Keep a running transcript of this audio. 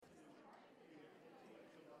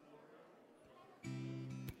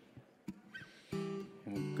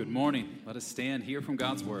Good morning. Let us stand, hear from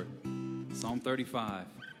God's word. Psalm 35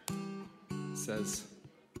 says,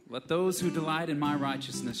 "Let those who delight in my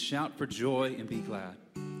righteousness shout for joy and be glad,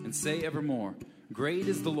 and say evermore, great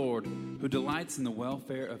is the Lord who delights in the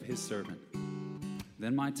welfare of his servant.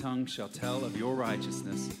 Then my tongue shall tell of your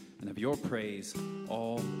righteousness and of your praise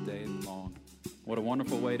all day long." What a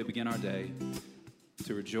wonderful way to begin our day,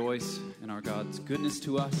 to rejoice in our God's goodness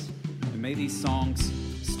to us. And may these songs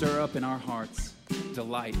stir up in our hearts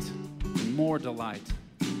delight, and more delight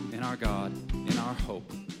in our God, in our hope.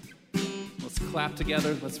 Let's clap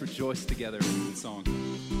together. Let's rejoice together in the song.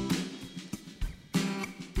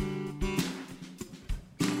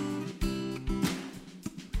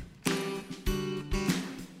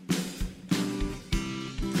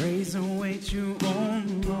 Praise awaits you, O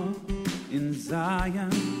Lord, in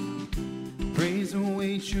Zion. Praise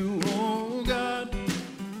awaits you, O God,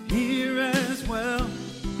 here as well.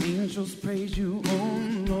 Angels praise you, O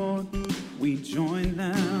Lord. We join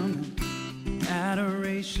them in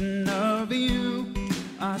adoration of you,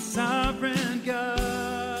 our sovereign God.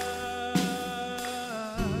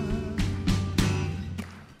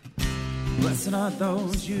 Blessed are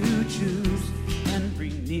those you choose and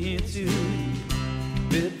bring near to you.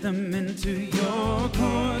 Bid them into your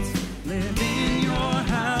courts, live in your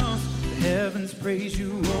house. The heavens praise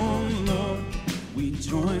you, O Lord. We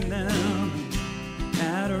join them in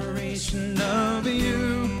adoration of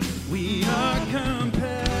you. We are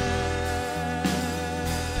compelled.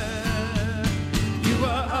 You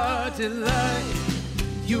are our delight.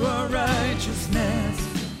 You are righteousness.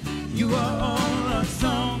 You are all our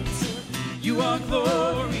songs. You are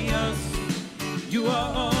glorious. You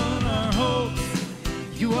are all our hopes.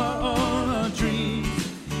 You are all our dreams.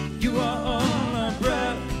 You are all our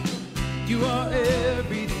breath. You are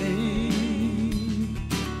everything.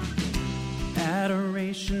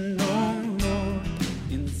 Adoration, oh Lord,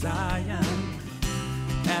 in Zion.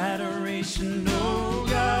 Adoration, oh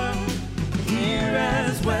God, here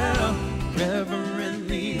as well.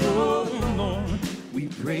 Reverently, oh Lord, we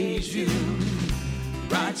praise you.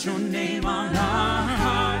 Write your name on our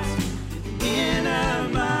hearts, in our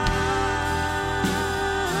minds.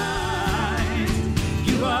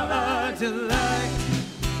 You are our delight.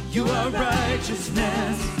 You are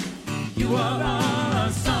righteousness. You are all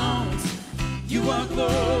our songs. You are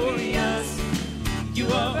glorious. You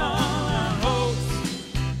are all our hopes.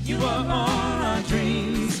 You are all our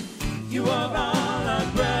dreams. You are all our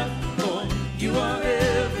breath, Lord. You are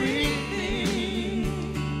everything.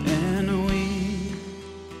 And we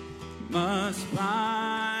must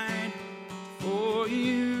fight for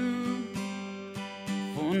you,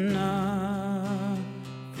 for nothing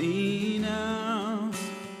else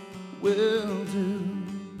will do.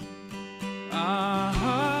 Our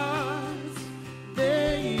hearts,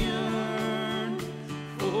 they yearn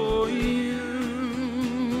for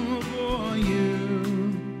you,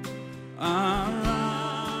 our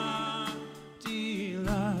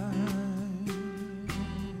delight.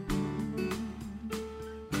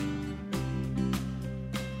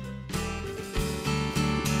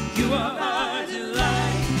 You are our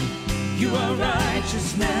delight. You are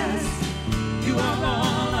righteousness. You are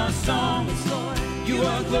all our songs, Lord. You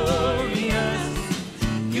are glorious.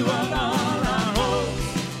 You are all our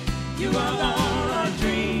hopes. You are all our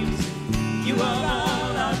dreams. You are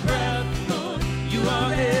all our breath, Lord. You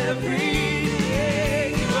are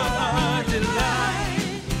everything. You are our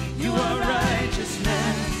delight. You are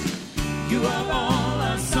righteousness. You are all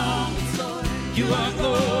our songs, Lord. You are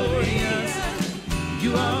glorious.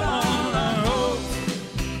 You are all our hopes.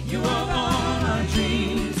 You are all our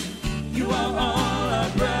dreams. You are all our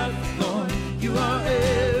breath, Lord. You are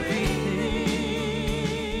everything.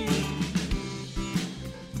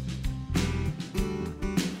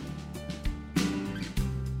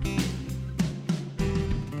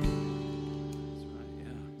 That's right,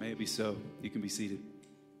 yeah. May it be so. You can be seated.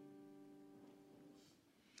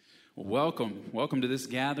 Well, welcome to this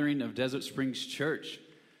gathering of Desert Springs Church.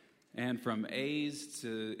 And from A's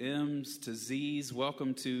to M's to Z's,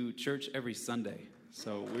 welcome to church every Sunday.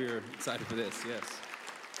 So we're excited for this, yes.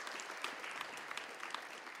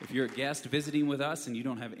 If you're a guest visiting with us and you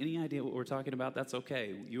don't have any idea what we're talking about, that's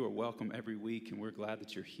okay. You are welcome every week, and we're glad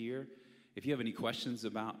that you're here. If you have any questions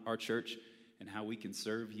about our church and how we can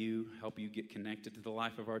serve you, help you get connected to the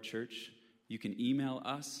life of our church, you can email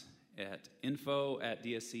us at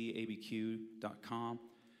info@dscabq.com,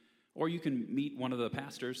 or you can meet one of the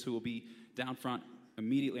pastors who will be down front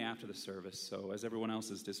immediately after the service. So as everyone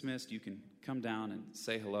else is dismissed, you can come down and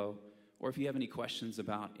say hello. Or if you have any questions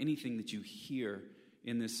about anything that you hear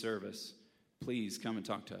in this service, please come and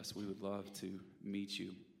talk to us. We would love to meet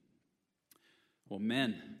you. Well,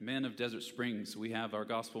 men of Desert Springs, we have our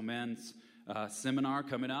Gospel Men's seminar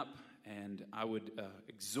coming up, and I would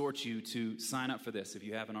exhort you to sign up for this if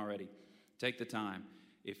you haven't already. Take the time.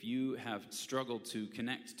 If you have struggled to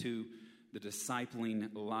connect to the discipling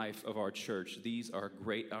life of our church, these are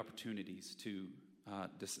great opportunities to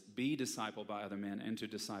be discipled by other men and to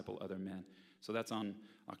disciple other men. So that's on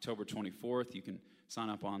October 24th. You can sign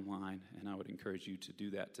up online, and I would encourage you to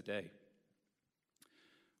do that today.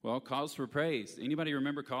 Well, Cause for Praise. Anybody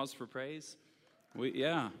remember Cause for Praise? We're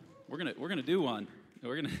gonna do one.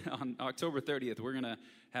 On October 30th, we're gonna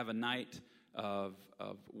have a night of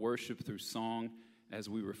worship through song as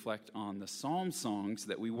we reflect on the psalm songs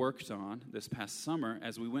that we worked on this past summer.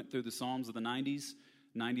 As we went through the Psalms of the 90s,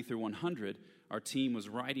 90 through 100, our team was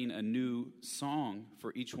writing a new song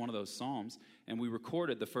for each one of those psalms, and we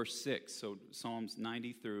recorded the first 6. So Psalms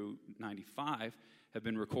 90 through 95 have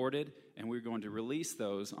been recorded, and we're going to release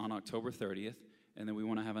those on October 30th, and then we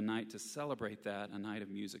want to have a night to celebrate that, a night of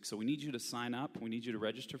music. So we need you to sign up. We need you to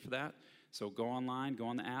register for that. So go online, go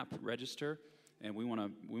on the app, register, and we want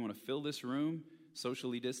to fill this room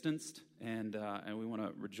socially distanced, and we want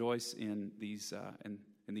to rejoice in these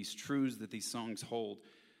in these truths that these songs hold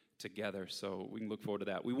together. So we can look forward to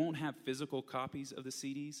that. We won't have physical copies of the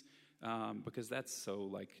CDs because that's so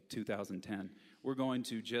like 2010. We're going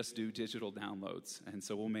to just do digital downloads, and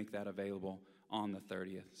so we'll make that available on the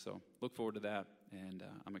 30th. So look forward to that, and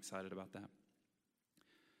I'm excited about that.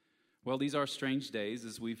 Well, these are strange days,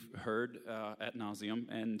 as we've heard ad nauseum,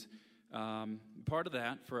 and part of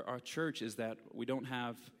that for our church is that we don't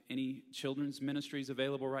have any children's ministries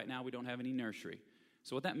available right now. We don't have any nursery.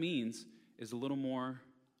 So what that means is a little more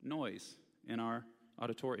noise in our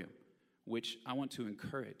auditorium, which I want to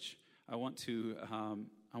encourage. I want to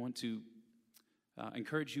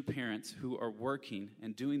encourage you parents who are working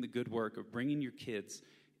and doing the good work of bringing your kids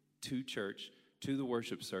to church, to the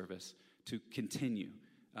worship service, to continue.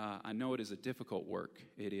 I know it is a difficult work.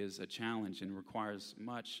 It is a challenge and requires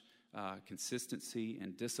much consistency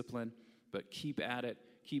and discipline, but keep at it,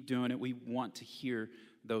 keep doing it. We want to hear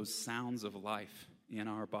those sounds of life in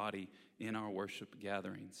our body, in our worship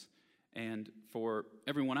gatherings. And for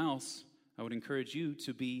everyone else, I would encourage you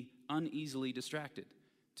to be uneasily distracted,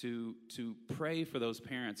 to pray for those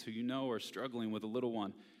parents who you know are struggling with a little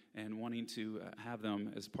one and wanting to have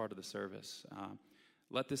them as part of the service.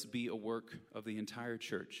 Let this be a work of the entire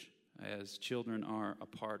church, as children are a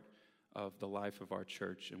part of the life of our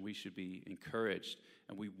church, and we should be encouraged,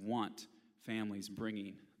 and we want families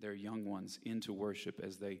bringing their young ones into worship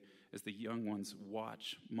as the young ones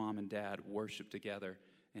watch mom and dad worship together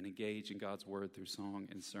and engage in God's word through song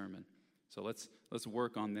and sermon. So let's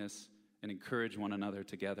work on this and encourage one another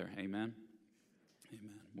together. Amen.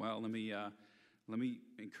 Amen. Well, let me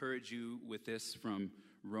encourage you with this from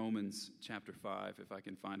Romans chapter 5, if I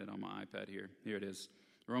can find it on my iPad here. Here it is.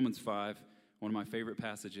 Romans 5, one of my favorite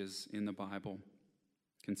passages in the Bible.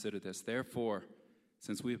 Consider this. Therefore,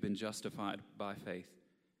 since we have been justified by faith,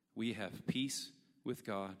 we have peace with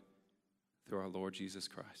God through our Lord Jesus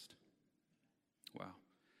Christ. Wow.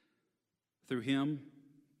 Through him,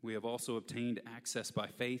 we have also obtained access by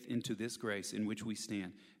faith into this grace in which we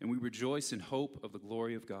stand, and we rejoice in hope of the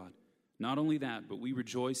glory of God. Not only that, but we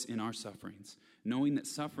rejoice in our sufferings, knowing that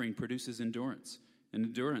suffering produces endurance, and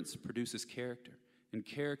endurance produces character, and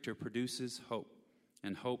character produces hope.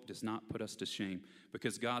 And hope does not put us to shame,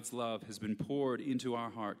 because God's love has been poured into our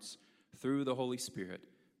hearts through the Holy Spirit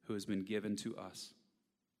who has been given to us.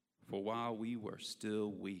 For while we were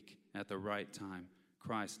still weak, at the right time,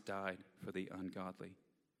 Christ died for the ungodly.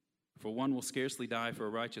 For one will scarcely die for a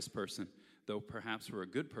righteous person, though perhaps for a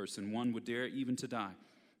good person one would dare even to die.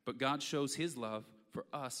 But God shows his love for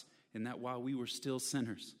us in that while we were still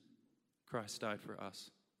sinners, Christ died for us.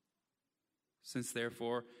 Since,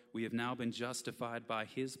 therefore, we have now been justified by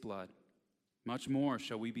his blood, much more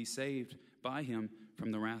shall we be saved by him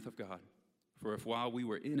from the wrath of God. For if while we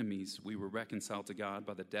were enemies, we were reconciled to God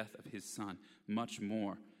by the death of his Son, much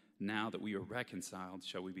more, now that we are reconciled,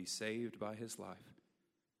 shall we be saved by his life.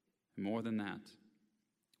 And more than that,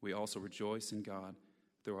 we also rejoice in God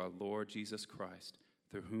through our Lord Jesus Christ,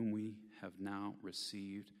 through whom we have now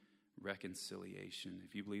received reconciliation.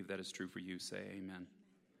 If you believe that is true for you, say amen.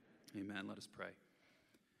 Amen. Let us pray.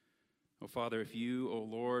 Oh, Father, if you, oh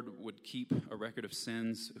Lord, would keep a record of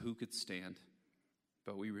sins, who could stand?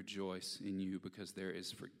 But we rejoice in you because there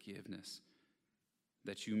is forgiveness,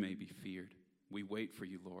 that you may be feared. We wait for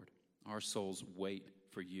you, Lord. Our souls wait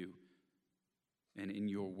for you. And in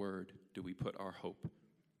your word do we put our hope.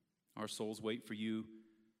 Our souls wait for you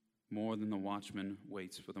more than the watchman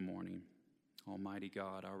waits for the morning. Almighty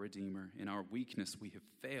God, our Redeemer, in our weakness we have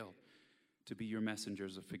failed. to be your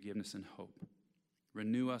messengers of forgiveness and hope.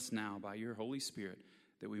 Renew us now by your Holy Spirit,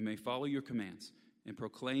 that we may follow your commands and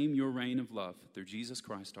proclaim your reign of love through Jesus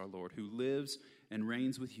Christ our Lord, who lives and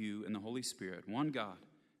reigns with you in the Holy Spirit, one God,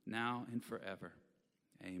 now and forever.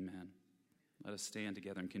 Amen. Let us stand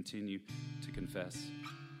together and continue to confess.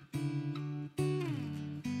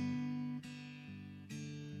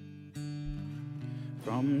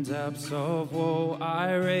 From depths of woe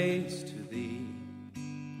I raise to thee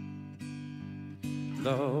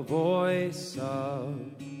the voice of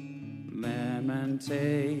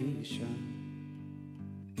lamentation.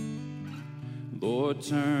 Lord,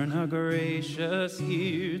 turn a gracious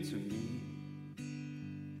ear to me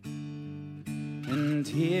and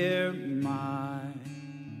hear my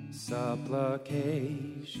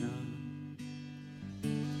supplication.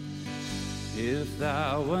 If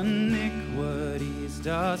thou iniquities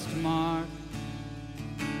dost mark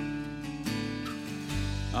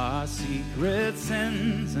our secret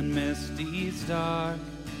sins and misdeeds dark,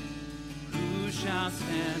 who shall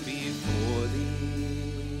stand before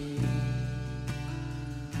thee?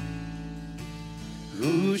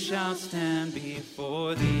 Who shall stand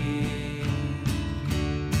before thee?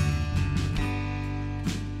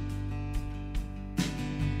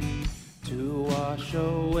 To wash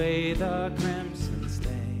away the crimson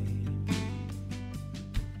stain,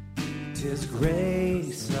 'tis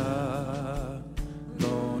grace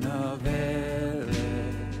alone availeth.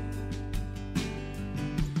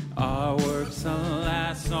 Our works,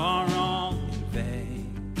 alas, are all in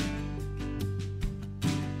vain.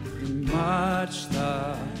 Much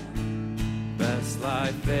the best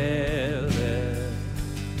life faileth.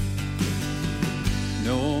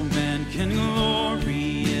 No man can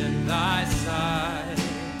glory in thy sight.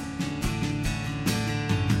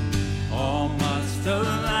 All must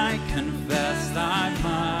alike confess thy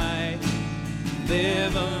might.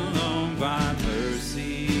 Live alone by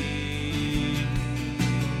mercy.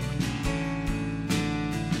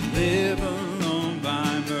 Live alone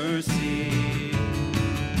by mercy.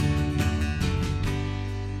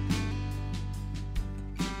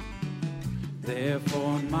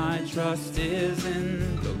 Therefore my trust is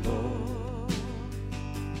in the Lord,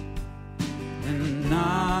 and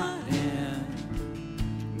not in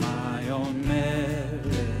my own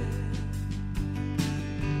merit.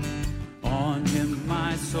 On him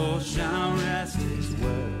my soul shall rest, his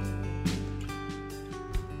word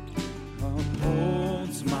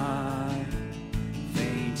upholds my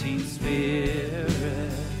fainting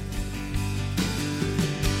spirit.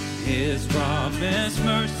 His promised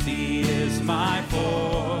mercy is my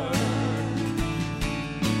portion,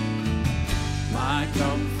 my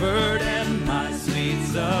comfort and my sweet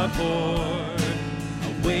support.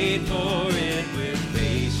 I wait for it with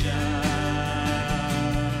patience.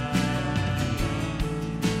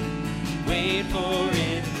 Wait for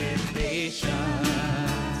it with patience.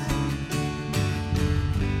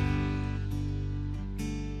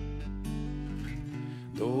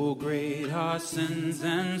 Though great are sins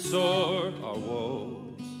and sore are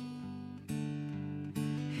woes,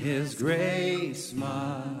 his grace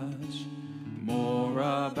much more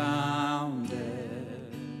abounded.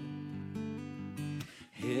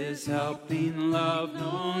 His helping love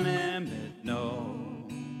no limit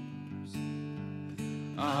knows.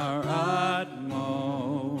 Our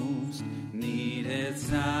utmost need it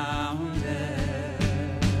sounded.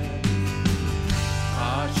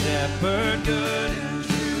 Our shepherd good and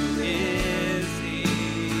true is he,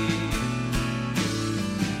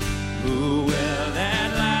 who will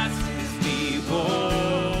at last his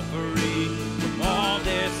people free from all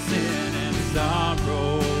their sin and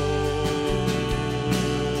sorrow.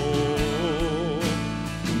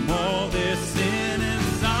 From all their sin and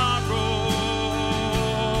sorrow.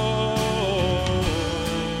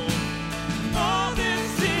 From all their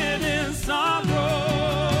sin and sorrow.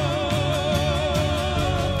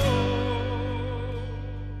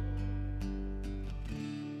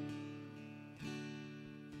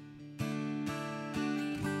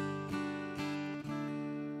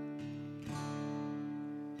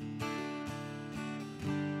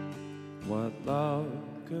 What love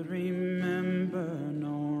could remember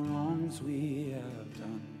no wrongs we have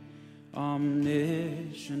done?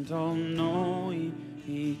 Omniscient, all-knowing,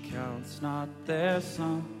 he counts not their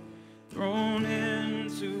sum. Thrown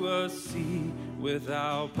into a sea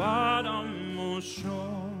without bottom or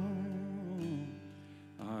shore.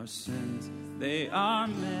 Our sins, they are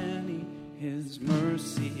many, his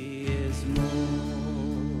mercy is more.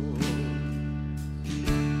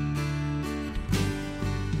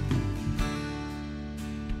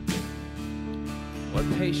 What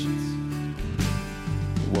patience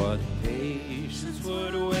nations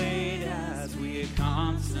would wait as we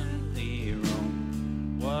constantly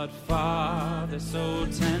roam. What Father so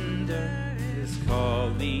tender is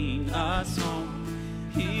calling us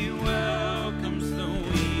home? He welcomes the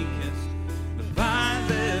weakest, the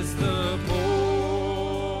vilest, the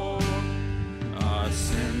poor. Our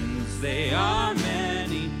sins, they are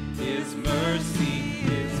many, His mercy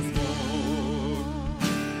is more.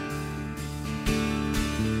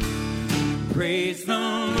 Praise the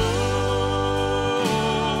Lord,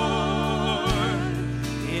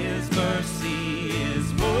 His mercy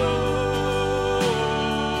is more.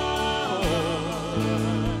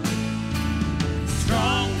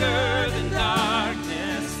 Stronger than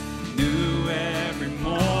darkness, new every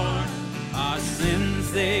morn. Our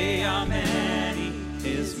sins, they are many,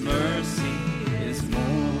 His mercy is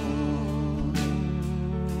more.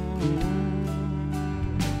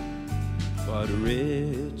 What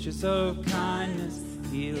riches of kindness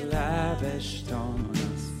He lavished on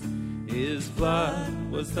us. His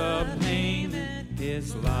blood was the payment,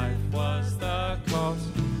 His life was the cost.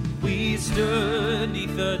 We stood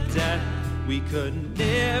neath the debt we could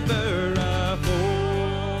never afford.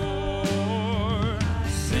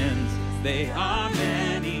 Sins, they are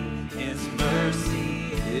many, His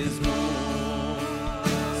mercy is more.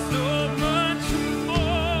 So much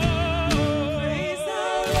more. Praise the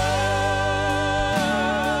Lord.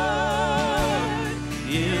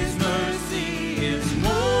 His mercy is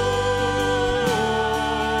more.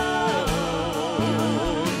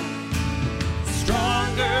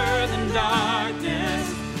 Stronger than darkness,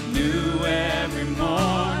 new every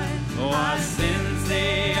morn. Oh, our sins,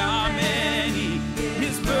 they are many.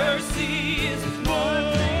 His mercy is more.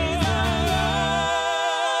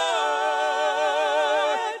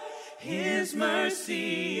 His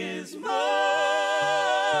mercy is more.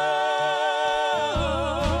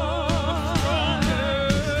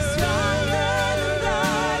 Stronger than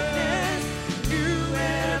darkness, new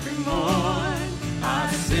every morn. Our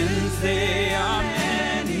sins, they are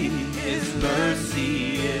many. His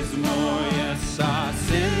mercy is more. Yes, our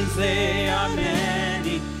sins, they are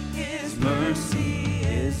many. His mercy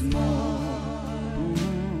is more.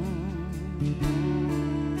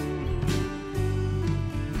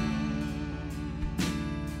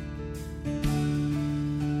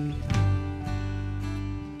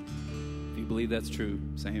 If you believe that's true,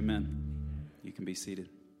 say amen. You can be seated.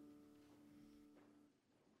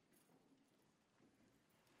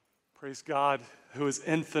 Praise God, who is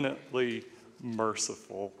infinitely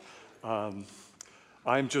merciful. I'm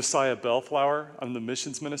Josiah Bellflower. I'm the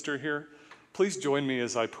missions minister here. Please join me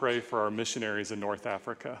as I pray for our missionaries in North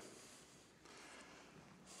Africa.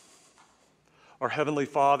 Our Heavenly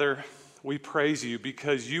Father, we praise you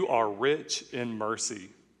because you are rich in mercy.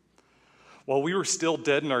 While we were still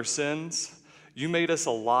dead in our sins, you made us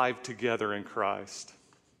alive together in Christ.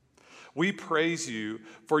 We praise you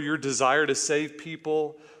for your desire to save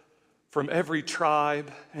people from every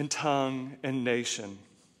tribe and tongue and nation.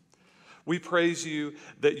 We praise you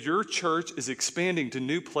that your church is expanding to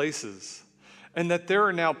new places and that there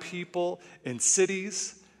are now people in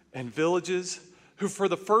cities and villages who for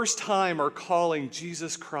the first time are calling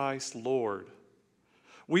Jesus Christ Lord.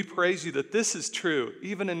 We praise you that this is true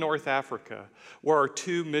even in North Africa, where our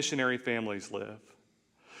 2 missionary families live.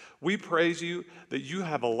 We praise you that you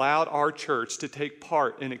have allowed our church to take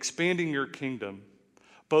part in expanding your kingdom,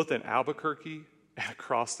 both in Albuquerque and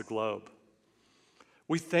across the globe.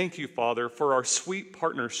 We thank you, Father, for our sweet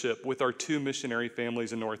partnership with our 2 missionary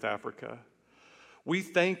families in North Africa. We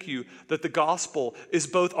thank you that the gospel is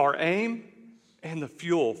both our aim and the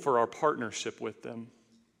fuel for our partnership with them.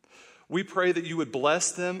 We pray that you would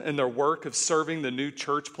bless them in their work of serving the new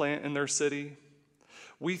church plant in their city.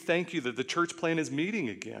 We thank you that the church plant is meeting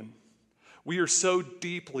again. We are so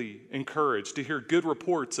deeply encouraged to hear good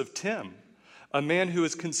reports of Tim, a man who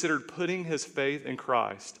is considered putting his faith in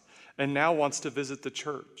Christ and now wants to visit the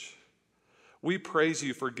church. We praise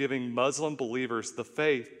you for giving Muslim believers the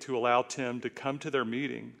faith to allow Tim to come to their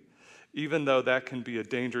meeting, even though that can be a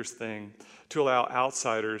dangerous thing to allow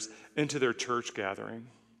outsiders into their church gathering.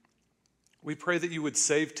 We pray that you would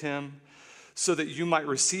save Tim so that you might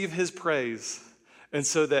receive his praise and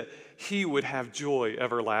so that he would have joy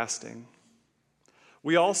everlasting.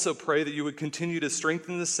 We also pray that you would continue to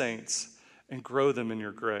strengthen the saints and grow them in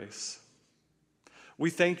your grace. We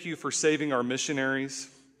thank you for saving our missionaries.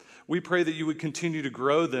 We pray that you would continue to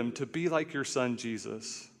grow them to be like your son,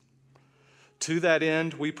 Jesus. To that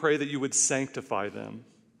end, we pray that you would sanctify them.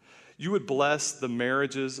 You would bless the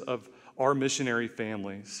marriages of our missionary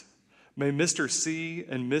families. May Mr. C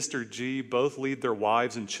and Mr. G both lead their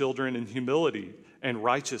wives and children in humility and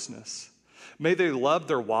righteousness. May they love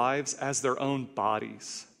their wives as their own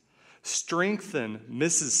bodies. Strengthen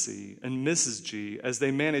Mrs. C and Mrs. G as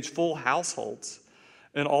they manage full households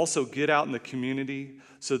and also get out in the community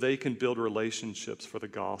so they can build relationships for the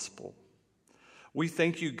gospel. We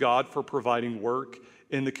thank you, God, for providing work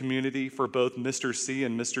in the community for both Mr. C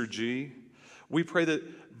and Mr. G. We pray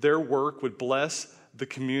that their work would bless the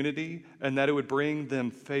community and that it would bring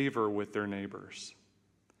them favor with their neighbors.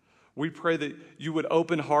 We pray that you would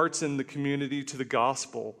open hearts in the community to the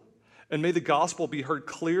gospel, and may the gospel be heard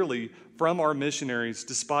clearly from our missionaries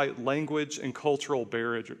despite language and cultural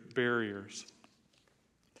barriers.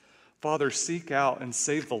 Father, seek out and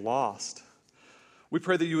save the lost. We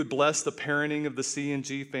pray that you would bless the parenting of the C and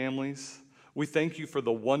G families. We thank you for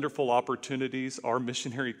the wonderful opportunities our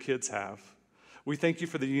missionary kids have. We thank you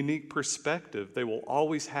for the unique perspective they will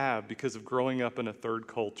always have because of growing up in a third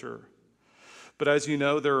culture. But as you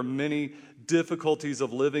know, there are many difficulties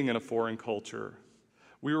of living in a foreign culture.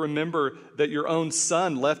 We remember that your own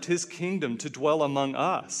son left his kingdom to dwell among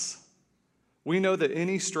us. We know that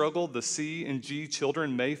any struggle the C and G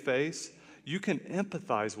children may face, you can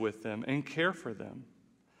empathize with them and care for them.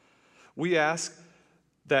 We ask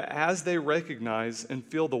that as they recognize and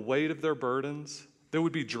feel the weight of their burdens, they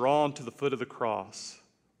would be drawn to the foot of the cross,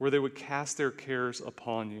 where they would cast their cares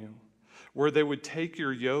upon you, where they would take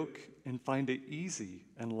your yoke and find it easy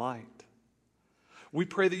and light. We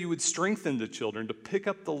pray that you would strengthen the children to pick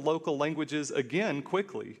up the local languages again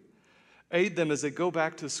quickly. Aid them as they go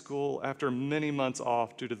back to school after many months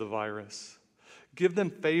off due to the virus. Give them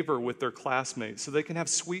favor with their classmates so they can have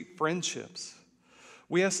sweet friendships.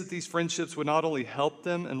 We ask that these friendships would not only help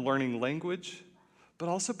them in learning language, but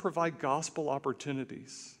also provide gospel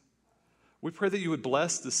opportunities. We pray that you would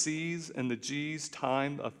bless the C's and the G's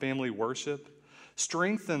time of family worship.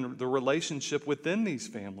 Strengthen the relationship within these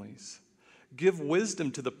families. Give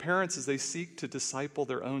wisdom to the parents as they seek to disciple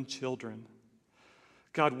their own children.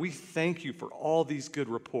 God, we thank you for all these good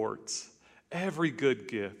reports. Every good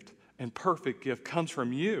gift and perfect gift comes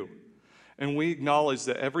from you. And we acknowledge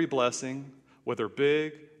that every blessing, whether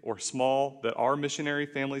big or small, that our missionary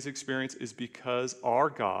families experience is because our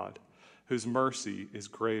God, whose mercy is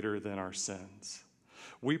greater than our sins.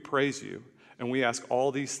 We praise you, and we ask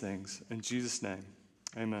all these things in Jesus' name.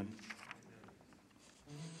 Amen.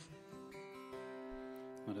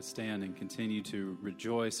 Let us stand and continue to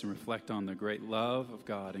rejoice and reflect on the great love of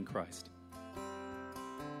God in Christ.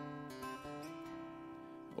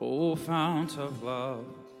 O fount of love,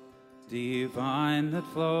 divine that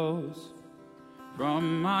flows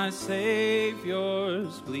from my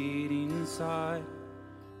Savior's bleeding side,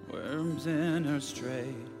 worms in her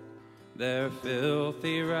strayed their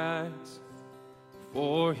filthy rags,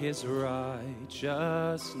 for his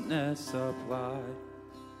righteousness applied.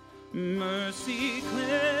 Mercy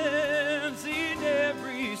cleansing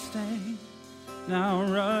every stain, now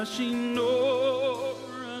rushing o'er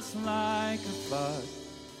us like a flood.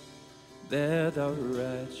 There the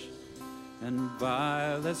wretch and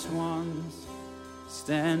vilest ones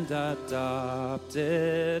stand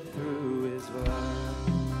adopted through his blood.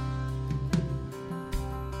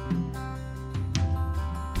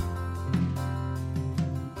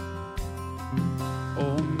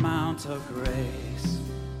 O Mount of grace,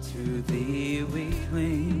 to thee we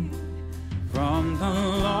cling, from the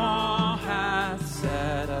law hath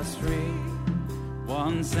set us free,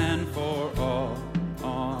 once and for all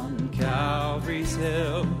on Calvary's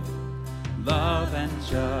hill. Love and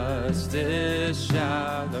justice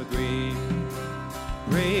shall agree.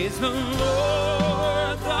 Praise the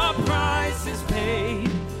Lord, the price is paid,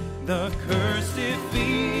 the curse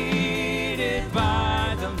defeated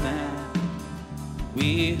by the Lamb.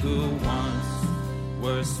 We who once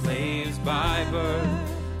were slaves by birth,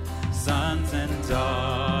 sons and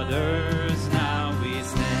daughters, now we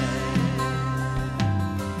stand.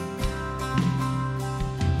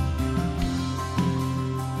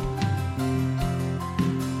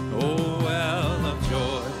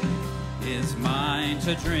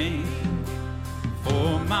 To drink,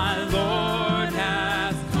 for my Lord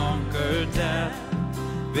hath conquered death,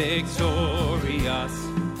 victorious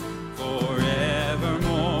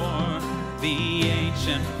forevermore. The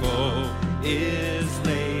ancient foe is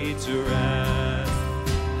laid to rest.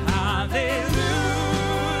 Hallelujah,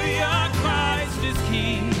 Christ is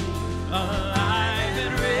King, alive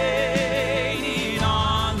and reigning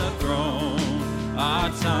on the throne. Our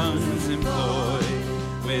tongues employ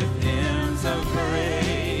with hymns of praise.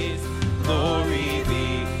 Glory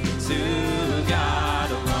be to God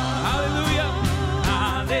alone. Hallelujah.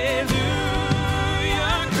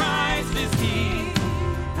 Hallelujah. Christ is King,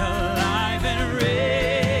 alive and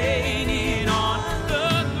reigning on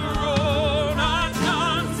the throne.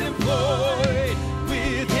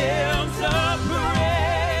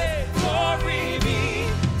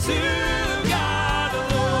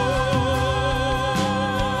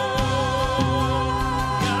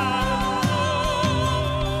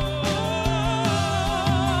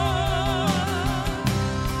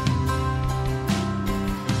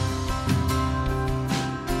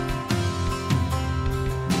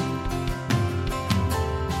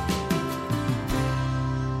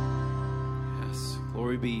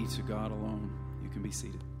 Glory be to God alone. You can be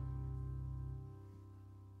seated.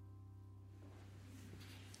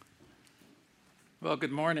 Well,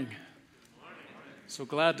 good morning. So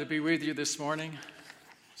glad to be with you this morning.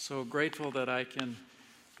 So grateful that I can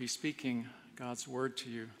be speaking God's word to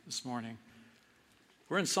you this morning.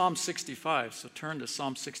 We're in Psalm 65, so turn to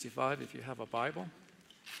Psalm 65 if you have a Bible.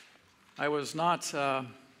 I was not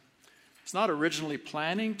originally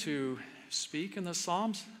planning to speak in the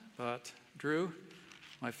Psalms, but Drew,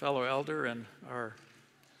 my fellow elder and our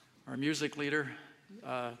music leader,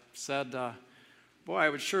 said, boy, I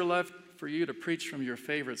would sure love for you to preach from your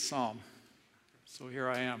favorite psalm. So here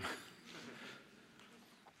I am.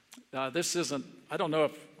 I don't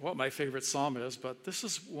know what my favorite psalm is, but this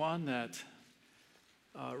is one that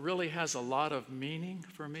really has a lot of meaning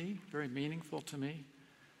for me, very meaningful to me.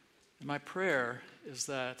 And my prayer is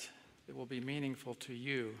that it will be meaningful to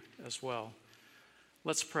you as well.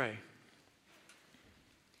 Let's pray.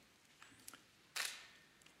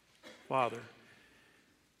 Father,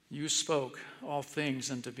 you spoke all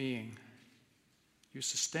things into being. You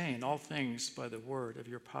sustain all things by the word of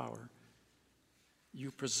your power.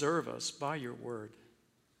 You preserve us by your word.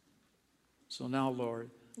 So now, Lord,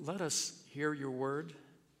 let us hear your word.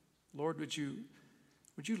 Lord, would you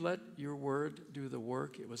let your word do the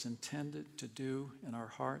work it was intended to do in our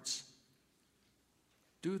hearts?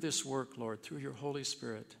 Do this work, Lord, through your Holy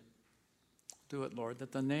Spirit. Do it, Lord,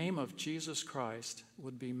 that the name of Jesus Christ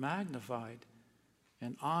would be magnified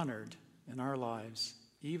and honored in our lives,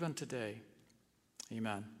 even today.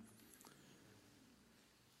 Amen.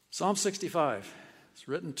 Psalm 65 is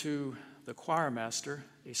written to the choir master,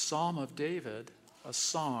 a psalm of David, a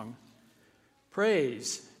song.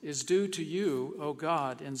 Praise is due to you, O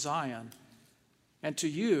God, in Zion, and to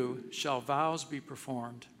you shall vows be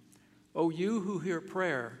performed. O you who hear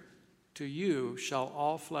prayer, to you shall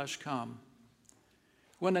all flesh come.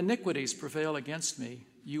 When iniquities prevail against me,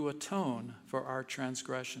 you atone for our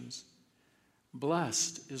transgressions.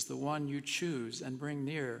 Blessed is the one you choose and bring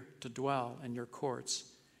near to dwell in your courts.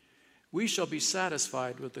 We shall be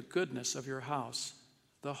satisfied with the goodness of your house,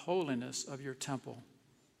 the holiness of your temple.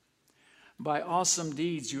 By awesome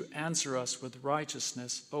deeds you answer us with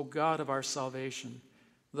righteousness, O God of our salvation,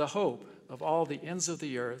 the hope of all the ends of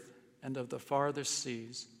the earth and of the farthest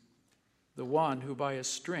seas. The one who by his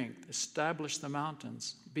strength established the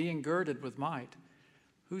mountains, being girded with might,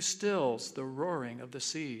 who stills the roaring of the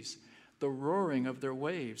seas, the roaring of their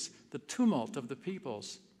waves, the tumult of the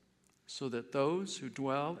peoples, so that those who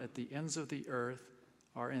dwell at the ends of the earth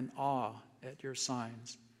are in awe at your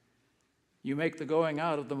signs. You make the going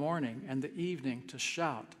out of the morning and the evening to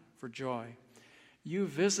shout for joy. You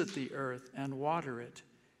visit the earth and water it.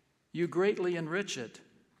 You greatly enrich it.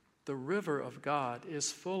 The river of God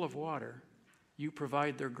is full of water. You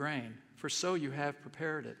provide their grain, for so you have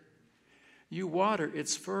prepared it. You water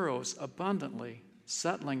its furrows abundantly,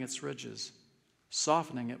 settling its ridges,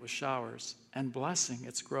 softening it with showers, and blessing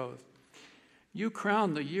its growth. You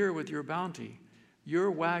crown the year with your bounty.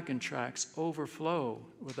 Your wagon tracks overflow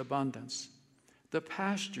with abundance. The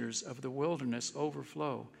pastures of the wilderness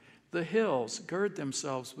overflow. The hills gird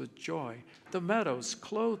themselves with joy. The meadows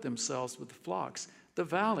clothe themselves with flocks. The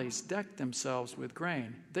valleys deck themselves with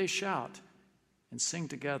grain. They shout and sing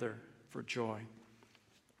together for joy.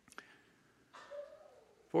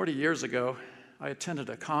 40 years ago, I attended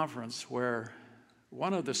a conference where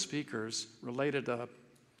one of the speakers related a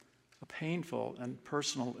painful and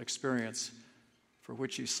personal experience for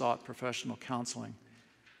which he sought professional counseling.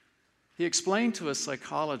 He explained to a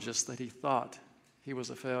psychologist that he thought he was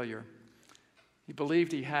a failure. He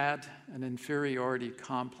believed he had an inferiority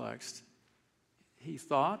complex. He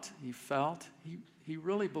thought, he felt, he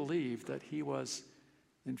really believed that he was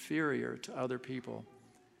inferior to other people.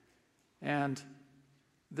 And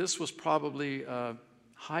this was probably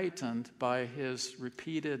heightened by his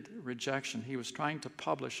repeated rejection. He was trying to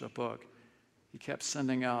publish a book. He kept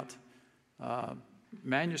sending out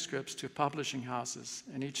manuscripts to publishing houses,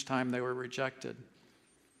 and each time they were rejected.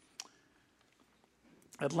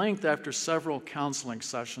 At length, after several counseling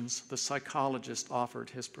sessions, the psychologist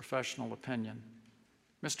offered his professional opinion.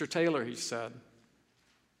 Mr. Taylor, he said,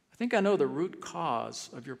 I think I know the root cause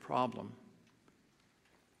of your problem.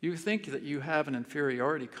 You think that you have an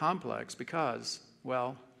inferiority complex because,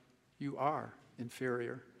 well, you are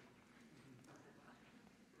inferior.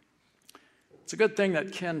 It's a good thing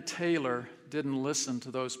that Ken Taylor didn't listen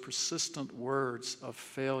to those persistent words of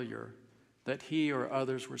failure that he or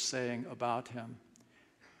others were saying about him.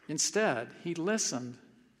 Instead, he listened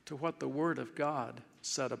to what the Word of God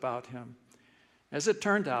said about him. As it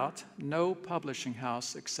turned out, no publishing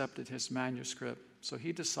house accepted his manuscript, so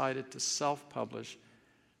he decided to self-publish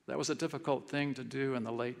That was a difficult thing to do in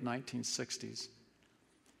the late 1960s.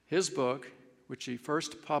 His book, which he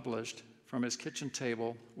first published from his kitchen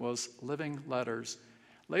table, was Living Letters,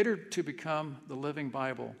 later to become the Living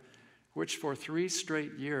Bible, which for 3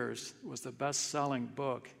 straight years was the best-selling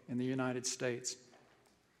book in the United States.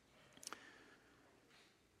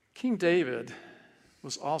 King David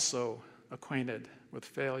was also acquainted with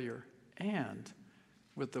failure and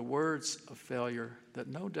with the words of failure that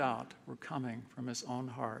no doubt were coming from his own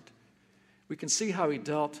heart. We can see how he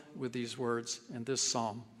dealt with these words in this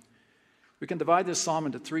psalm. We can divide this psalm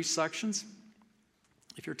into 3 sections.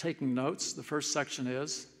 If you're taking notes, the first section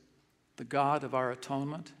is the God of our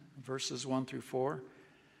atonement, verses 1 through 4.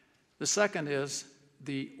 The second is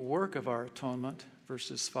the work of our atonement,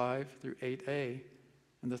 verses 5 through 8a.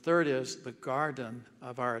 And the third is the garden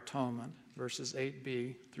of our atonement, verses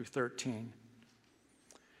 8b through 13.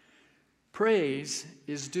 Praise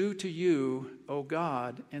is due to you, O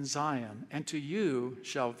God, in Zion, and to you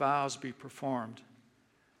shall vows be performed.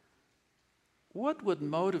 What would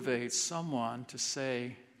motivate someone to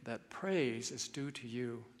say that praise is due to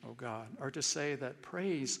you, O God, or to say that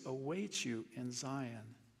praise awaits you in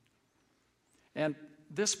Zion? And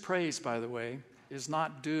this praise, by the way, is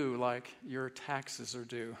not due like your taxes are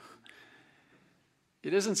due.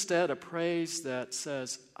 It is instead a praise that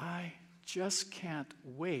says, I just can't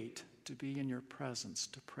wait to be in your presence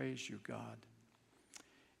to praise you, God.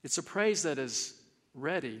 It's a praise that is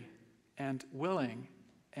ready and willing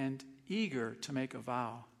and eager to make a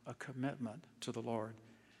vow, a commitment to the Lord.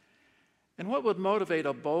 And what would motivate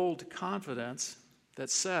a bold confidence that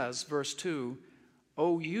says, verse 2,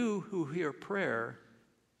 O you who hear prayer,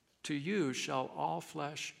 to you shall all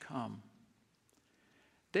flesh come.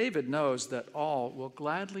 David knows that all will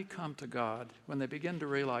gladly come to God when they begin to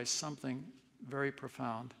realize something very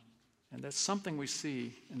profound. And that's something we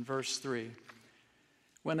see in verse 3.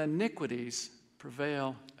 When iniquities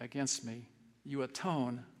prevail against me, you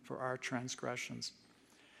atone for our transgressions.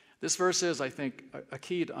 This verse is, I think, a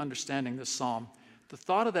key to understanding this psalm. The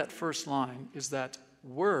thought of that first line is that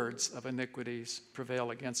words of iniquities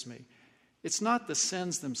prevail against me. It's not the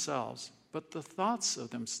sins themselves, but the thoughts of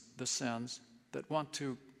them, the sins that want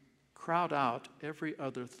to crowd out every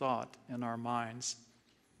other thought in our minds.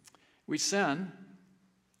 We sin,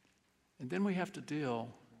 and then we have to deal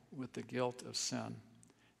with the guilt of sin.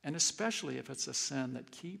 And especially if it's a sin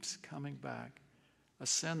that keeps coming back, a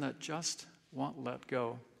sin that just won't let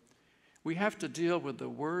go. We have to deal with the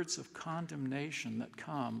words of condemnation that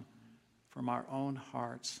come from our own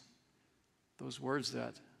hearts, those words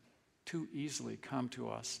that too easily come to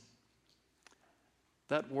us.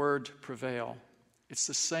 That word prevail, it's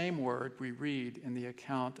the same word we read in the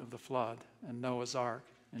account of the flood and Noah's Ark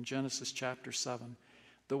in Genesis chapter 7.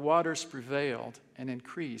 The waters prevailed and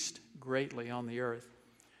increased greatly on the earth.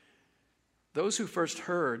 Those who first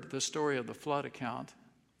heard the story of the flood account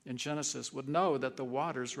in Genesis would know that the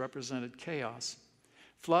waters represented chaos.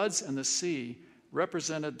 Floods and the sea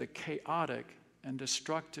represented the chaotic and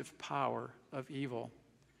destructive power of evil.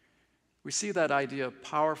 We see that idea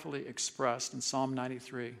powerfully expressed in Psalm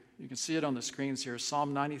 93. You can see it on the screens here.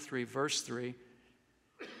 Psalm 93, verse 3.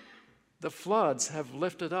 The floods have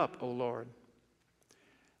lifted up, O Lord.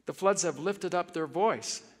 The floods have lifted up their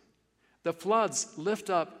voice. The floods lift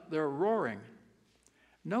up their roaring.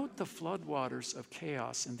 Note the floodwaters of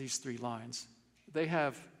chaos in these 3 lines. They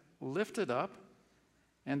have lifted up,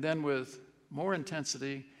 and then with more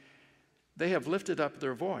intensity, they have lifted up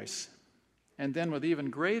their voice. And then with even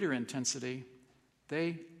greater intensity,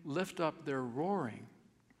 they lift up their roaring.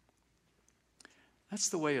 That's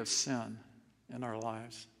the way of sin in our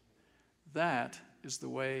lives. That is the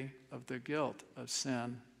way of the guilt of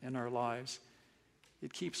sin in our lives.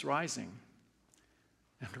 It keeps rising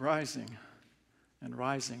and rising and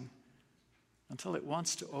rising until it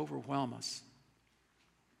wants to overwhelm us.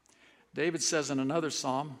 David says in another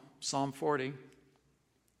psalm, Psalm 40,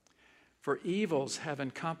 for evils have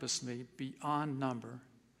encompassed me beyond number.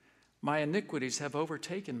 My iniquities have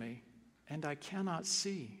overtaken me, and I cannot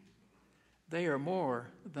see. They are more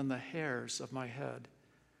than the hairs of my head.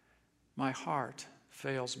 My heart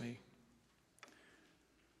fails me.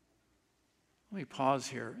 Let me pause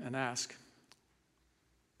here and ask,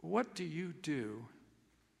 what do you do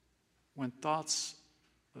when thoughts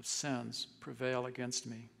of sins prevail against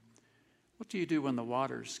me? What do you do when the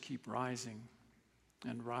waters keep rising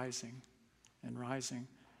and rising and rising?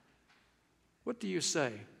 What do you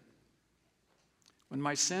say? When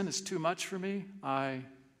my sin is too much for me, I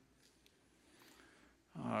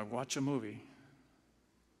watch a movie.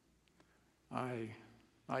 I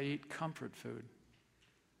eat comfort food.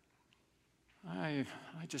 I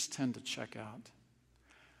just tend to check out.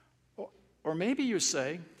 Or maybe you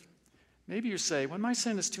say, when my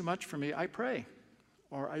sin is too much for me, I pray,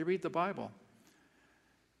 or I read the Bible.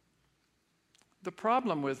 The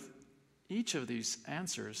problem with each of these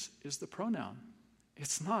answers is the pronoun.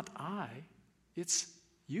 It's not I, it's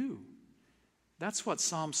you. That's what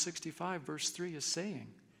Psalm 65, verse 3 is saying.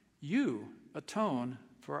 You atone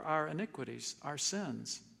for our iniquities, our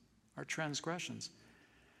sins, our transgressions.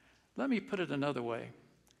 Let me put it another way.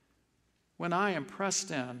 When I am pressed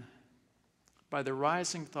in by the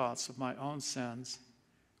rising thoughts of my own sins,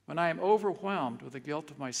 when I am overwhelmed with the guilt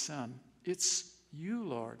of my sin, it's you,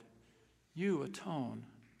 Lord. You atone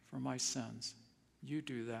for my sins. You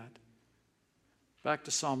do that. Back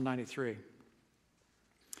to Psalm 93.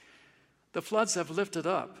 The floods have lifted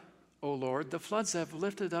up, O Lord. The floods have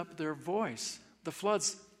lifted up their voice. The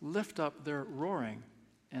floods lift up their roaring.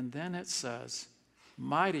 And then it says,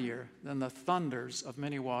 mightier than the thunders of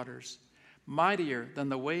many waters, mightier than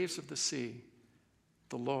the waves of the sea,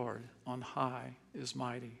 the Lord on high is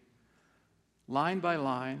mighty. Line by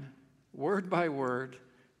line, word by word,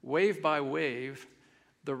 wave by wave,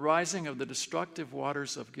 the rising of the destructive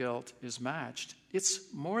waters of guilt is matched.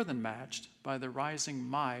 It's more than matched by the rising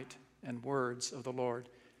might and words of the Lord.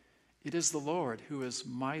 It is the Lord who is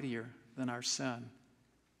mightier than our sin.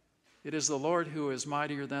 It is the Lord who is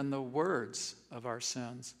mightier than the words of our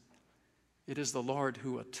sins. It is the Lord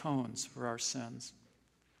who atones for our sins.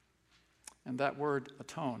 And that word,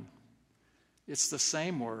 atone, it's the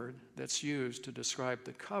same word that's used to describe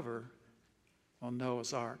the cover on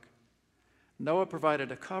Noah's ark. Noah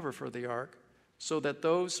provided a cover for the ark so that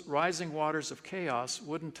those rising waters of chaos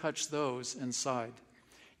wouldn't touch those inside.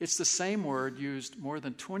 It's the same word used more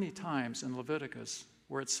than 20 times in Leviticus,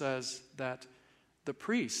 where it says that the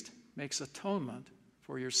priest makes atonement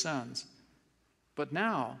for your sins. But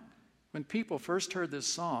now, when people first heard this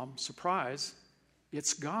psalm, surprise,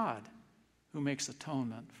 it's God who makes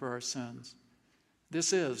atonement for our sins.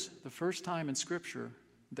 This is the first time in Scripture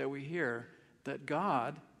that we hear that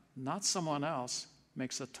God, not someone else,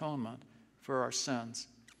 makes atonement for our sins.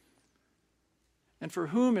 And for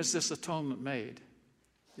whom is this atonement made?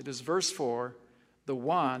 It is verse 4, the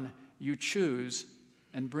one you choose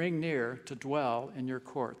and bring near to dwell in your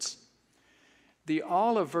courts. The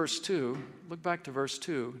all of verse 2, look back to verse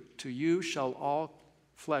 2, to you shall all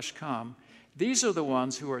flesh come. These are the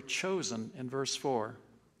ones who are chosen in verse 4,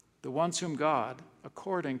 the ones whom God,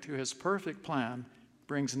 according to his perfect plan,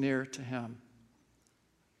 brings near to him.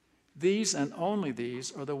 These and only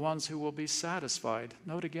these are the ones who will be satisfied.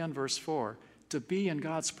 Note again verse 4, to be in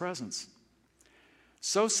God's presence.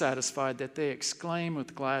 So satisfied that they exclaim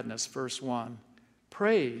with gladness, verse 1,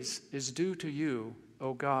 praise is due to you,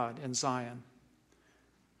 O God, in Zion.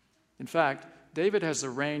 In fact, David has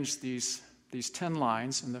arranged these 10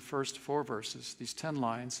 lines in the first 4 verses, these 10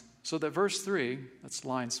 lines, so that verse 3, that's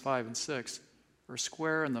lines 5 and 6, are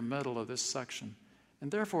square in the middle of this section. And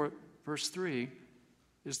therefore, verse 3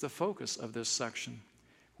 is the focus of this section.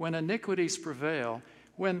 When iniquities prevail,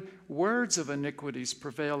 when words of iniquities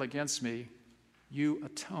prevail against me, you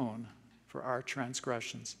atone for our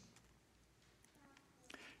transgressions.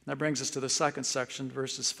 And that brings us to the second section,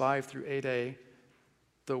 verses 5 through 8a,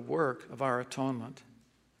 the work of our atonement.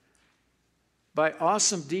 By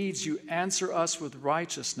awesome deeds you answer us with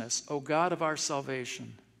righteousness, O God of our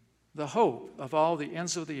salvation, the hope of all the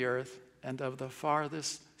ends of the earth and of the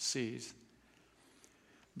farthest seas.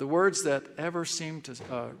 The words that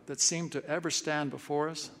seem to ever stand before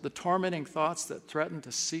us, the tormenting thoughts that threaten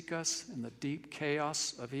to seek us in the deep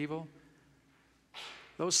chaos of evil,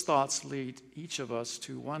 those thoughts lead each of us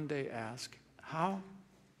to one day ask, how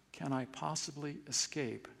can I possibly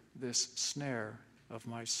escape this snare of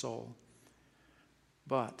my soul?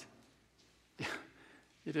 But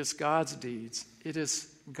it is God's deeds, it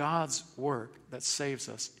is God's work that saves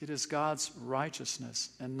us. It is God's righteousness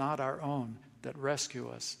and not our own that rescue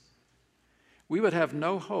us. We would have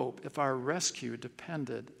no hope if our rescue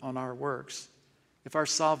depended on our works, if our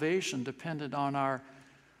salvation depended on our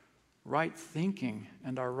right thinking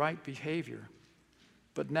and our right behavior.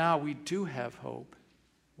 But now we do have hope.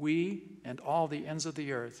 We and all the ends of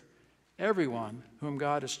the earth, everyone whom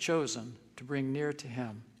God has chosen to bring near to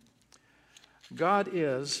him. God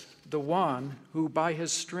is the one who by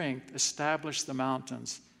his strength established the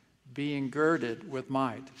mountains, being girded with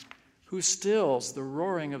might, who stills the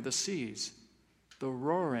roaring of the seas, the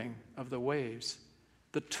roaring of the waves,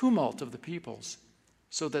 the tumult of the peoples,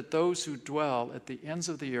 so that those who dwell at the ends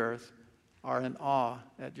of the earth are in awe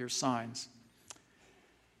at your signs.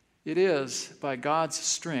 It is by God's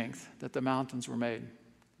strength that the mountains were made.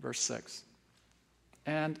 Verse 6.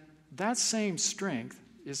 And that same strength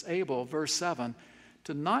is able, verse 7,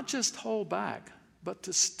 to not just hold back, but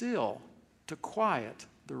to still, to quiet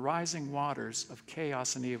the rising waters of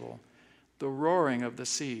chaos and evil, the roaring of the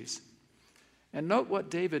seas. And note what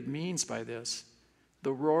David means by this.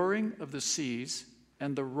 The roaring of the seas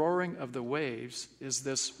and the roaring of the waves is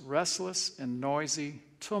this restless and noisy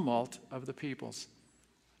tumult of the peoples.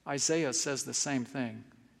 Isaiah says the same thing.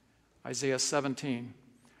 Isaiah 17.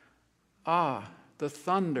 Ah, the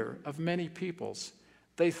thunder of many peoples.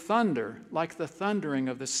 They thunder like the thundering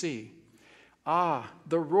of the sea. Ah,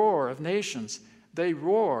 the roar of nations. They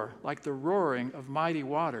roar like the roaring of mighty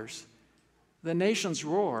waters. The nations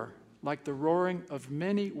roar like the roaring of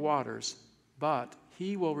many waters, but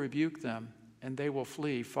he will rebuke them, and they will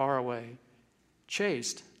flee far away,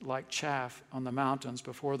 chased like chaff on the mountains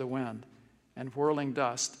before the wind, and whirling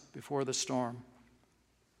dust before the storm.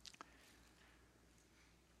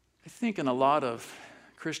 I think in a lot of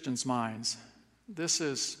Christians' minds, this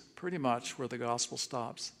is pretty much where the gospel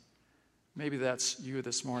stops. Maybe that's you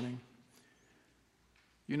this morning.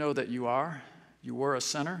 You know that you were a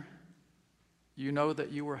sinner. You know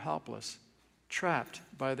that you were helpless, trapped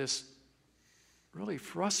by this really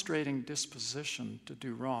frustrating disposition to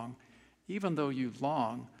do wrong, even though you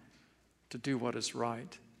long to do what is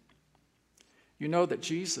right. You know that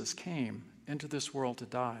Jesus came into this world to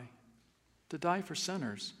die for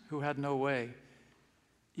sinners who had no way,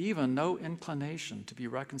 even no inclination to be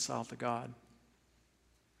reconciled to God.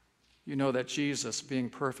 You know that Jesus, being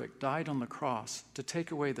perfect, died on the cross to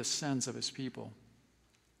take away the sins of his people.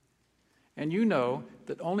 And you know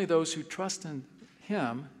that only those who trust in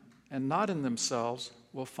him and not in themselves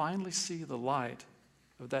will finally see the light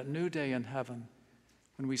of that new day in heaven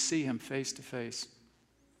when we see him face to face.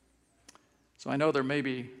 So I know there may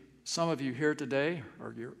be some of you here today,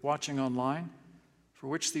 or you're watching online, for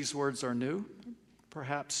which these words are new,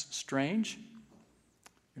 perhaps strange.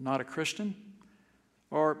 You're not a Christian.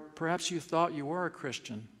 Or perhaps you thought you were a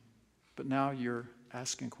Christian, but now you're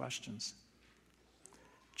asking questions.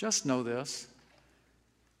 Just know this.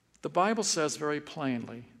 The Bible says very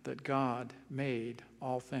plainly that God made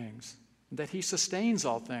all things, that he sustains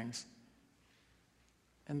all things,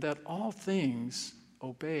 and that all things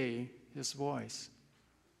obey his voice,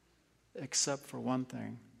 except for one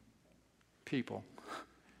thing: people.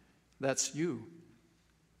 That's you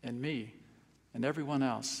and me and everyone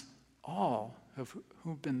else, all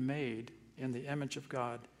who've been made in the image of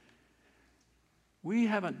God. We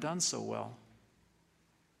haven't done so well.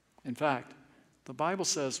 In fact, the Bible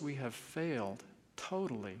says we have failed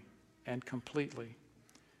totally and completely.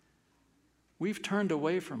 We've turned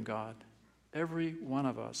away from God, every one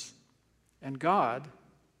of us. And God,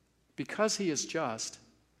 because he is just,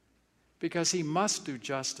 because he must do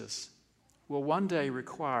justice, will one day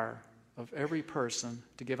require of every person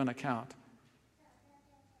to give an account.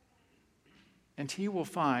 And he will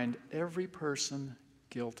find every person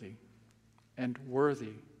guilty and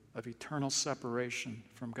worthy of eternal separation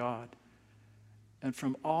from God and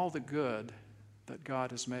from all the good that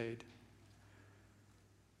God has made.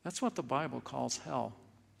 That's what the Bible calls hell.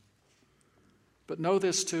 But know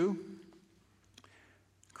this too: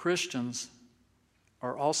 Christians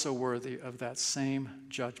are also worthy of that same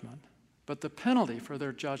judgment. But the penalty for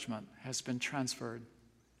their judgment has been transferred.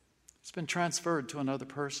 It's been transferred to another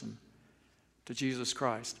person, to Jesus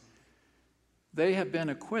Christ. They have been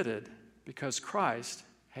acquitted because Christ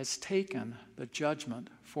has taken the judgment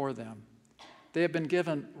for them. They have been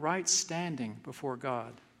given right standing before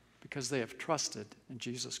God because they have trusted in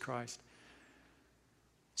Jesus Christ.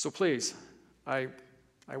 So please, I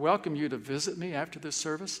welcome you to visit me after this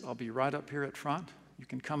service. I'll be right up here at front. You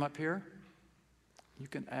can come up here. You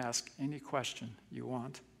can ask any question you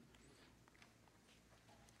want.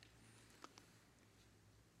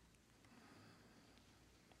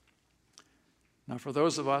 Now, for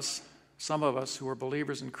those of us, some of us who are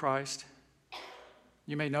believers in Christ,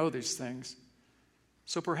 you may know these things.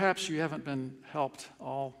 So perhaps you haven't been helped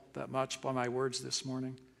all that much by my words this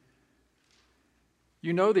morning.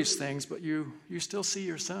 You know these things, but you still see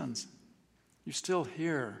your sins. You still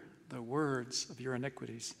hear the words of your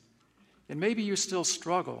iniquities. And maybe you still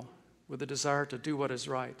struggle with the desire to do what is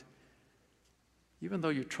right, even though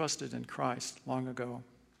you trusted in Christ long ago.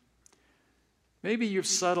 Maybe you've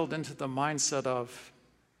settled into the mindset of,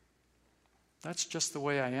 that's just the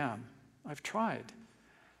way I am. I've tried.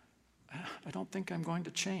 I don't think I'm going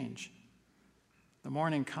to change. The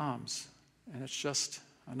morning comes, and it's just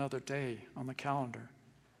another day on the calendar.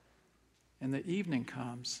 And the evening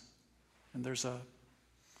comes, and there's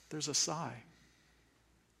a sigh.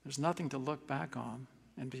 There's nothing to look back on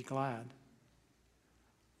and be glad.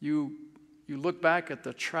 You look back at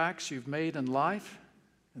the tracks you've made in life,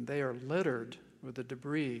 and they are littered with the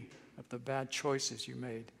debris of the bad choices you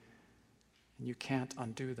made, and you can't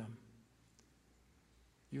undo them.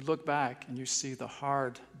 You look back and you see the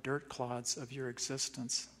hard dirt clods of your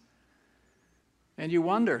existence, and you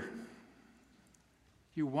wonder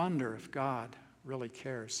if God really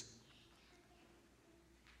cares.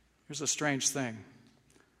 Here's a strange thing.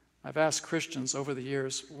 I've asked Christians over the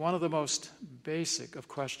years one of the most basic of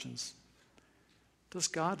questions. Does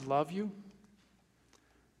God love you?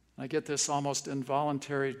 I get this almost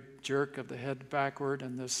involuntary jerk of the head backward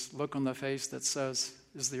and this look on the face that says,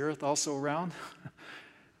 is the earth also round?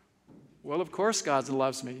 Well, of course God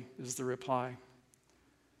loves me, is the reply.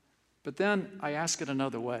 But then I ask it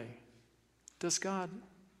another way. Does God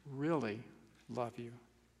really love you?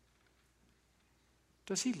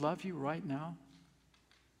 Does he love you right now?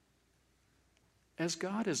 As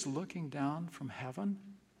God is looking down from heaven,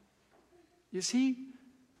 is he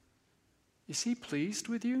pleased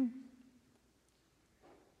with you?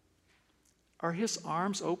 Are his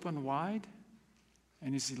arms open wide?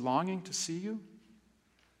 And is he longing to see you?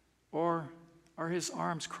 Or are his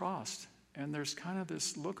arms crossed? And there's kind of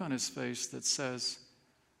this look on his face that says,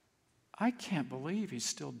 I can't believe he's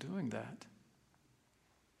still doing that.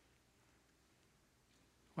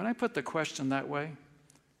 When I put the question that way,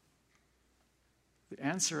 the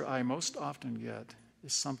answer I most often get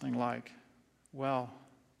is something like, well,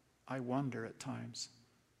 I wonder at times.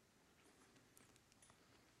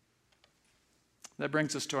 That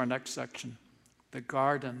brings us to our next section, the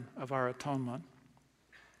garden of our atonement.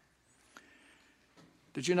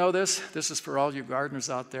 Did you know this? This is for all you gardeners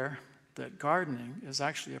out there, that gardening is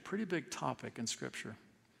actually a pretty big topic in Scripture.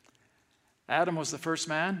 Adam was the first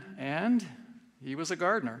man, and he was a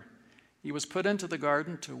gardener. He was put into the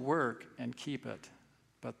garden to work and keep it,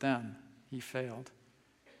 but then he failed.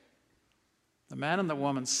 The man and the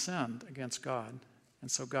woman sinned against God,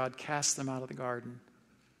 and so God cast them out of the garden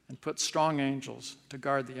and put strong angels to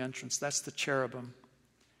guard the entrance. That's the cherubim.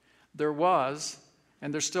 There was,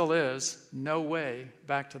 and there still is, no way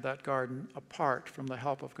back to that garden apart from the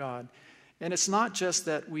help of God. And it's not just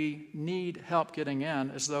that we need help getting in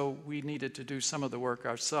as though we needed to do some of the work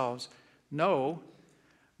ourselves. No,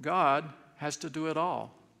 God has to do it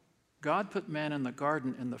all. God put man in the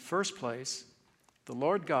garden in the first place. The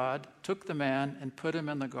Lord God took the man and put him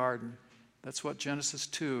in the garden. That's what Genesis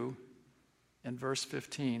 2 and verse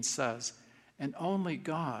 15 says. And only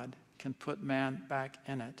God can put man back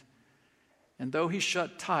in it. And though he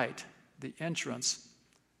shut tight the entrance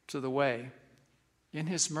to the way, in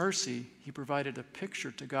his mercy, he provided a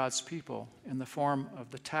picture to God's people in the form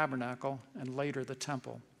of the tabernacle and later the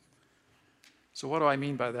temple. So what do I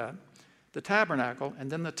mean by that? The tabernacle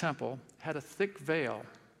and then the temple had a thick veil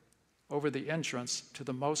over the entrance to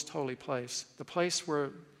the most holy place, the place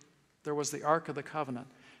where there was the Ark of the Covenant,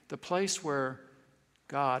 the place where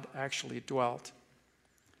God actually dwelt.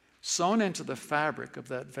 Sewn into the fabric of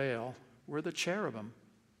that veil were the cherubim,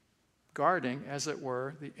 guarding, as it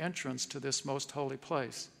were, the entrance to this most holy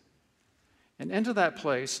place. And into that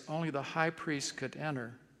place, only the high priest could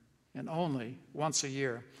enter, and only once a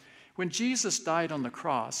year. When Jesus died on the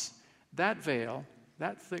cross, that veil,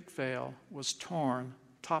 that thick veil, was torn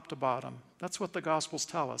top to bottom. That's what the Gospels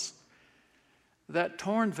tell us. That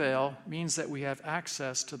torn veil means that we have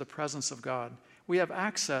access to the presence of God. We have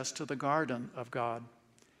access to the garden of God.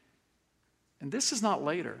 And this is not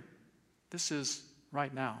later. This is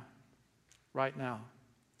right now. Right now.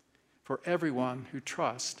 For everyone who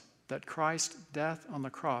trusts that Christ's death on the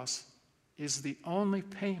cross is the only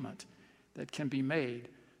payment that can be made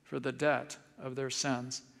for the debt of their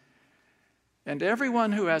sins. And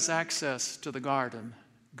everyone who has access to the garden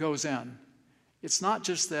goes in. It's not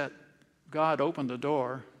just that God opened the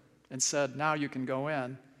door and said, now you can go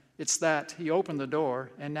in. It's that he opened the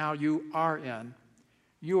door and now you are in.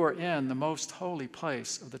 You are in the most holy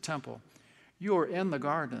place of the temple. You are in the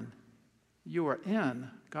garden. You are in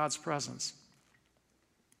God's presence.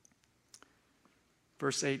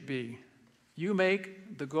 Verse 8b, you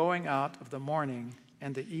make the going out of the morning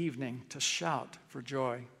and the evening to shout for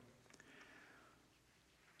joy.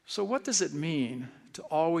 So what does it mean to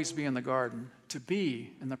always be in the garden, to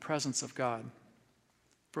be in the presence of God?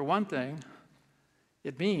 For one thing,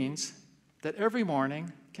 it means that every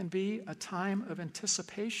morning can be a time of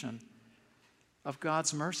anticipation of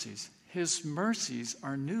God's mercies. His mercies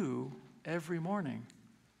are new every morning.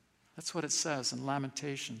 That's what it says in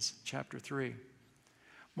Lamentations chapter 3.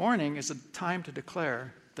 Morning is a time to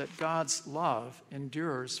declare that God's love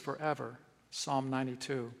endures forever, Psalm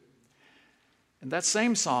 92. And that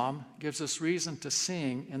same psalm gives us reason to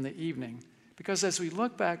sing in the evening, because as we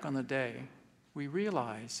look back on the day, we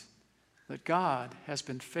realize that God has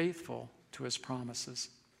been faithful to his promises.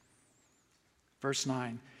 Verse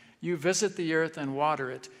 9, you visit the earth and water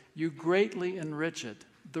it. You greatly enrich it.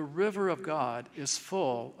 The river of God is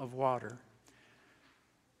full of water.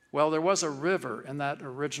 Well, there was a river in that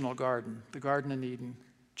original garden, the Garden of Eden,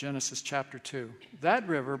 Genesis chapter 2. That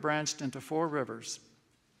river branched into 4 rivers.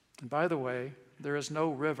 And by the way, there is no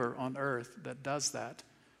river on earth that does that.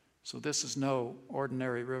 So this is no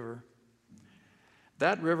ordinary river.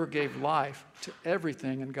 That river gave life to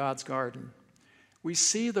everything in God's garden. We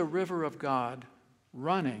see the river of God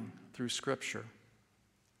running through Scripture.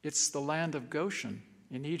 It's the land of Goshen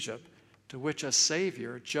in Egypt, to which a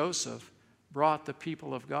Savior, Joseph, brought the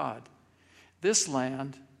people of God. This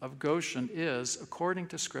land of Goshen is, according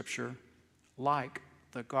to Scripture, like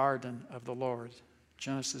the garden of the Lord.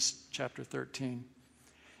 Genesis chapter 13.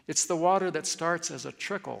 It's the water that starts as a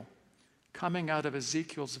trickle coming out of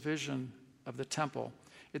Ezekiel's vision of the temple.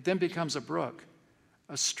 It then becomes a brook,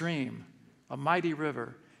 a stream, a mighty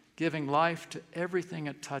river, giving life to everything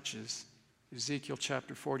it touches. Ezekiel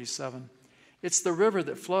chapter 47. It's the river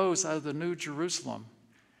that flows out of the New Jerusalem,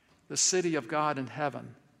 the city of God in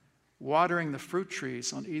heaven, watering the fruit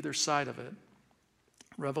trees on either side of it.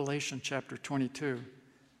 Revelation chapter 22.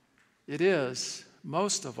 It is,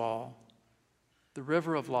 most of all, the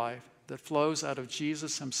river of life that flows out of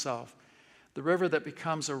Jesus himself, the river that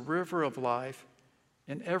becomes a river of life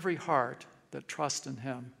in every heart that trusts in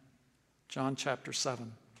him. John chapter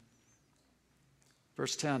 7.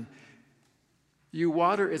 Verse 10. You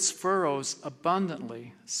water its furrows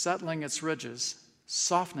abundantly, settling its ridges,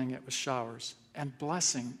 softening it with showers, and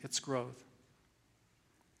blessing its growth.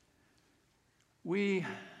 We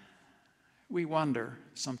wonder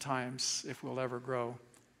sometimes if we'll ever grow,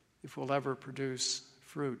 if we'll ever produce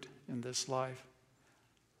fruit in this life.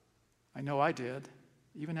 I know I did,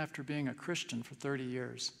 even after being a Christian for 30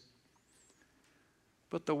 years.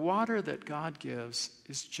 But the water that God gives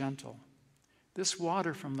is gentle. This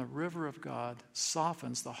water from the river of God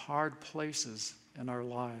softens the hard places in our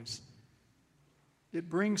lives. It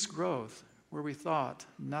brings growth where we thought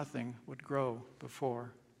nothing would grow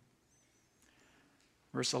before.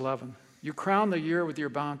 Verse 11, you crown the year with your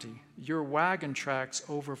bounty. Your wagon tracks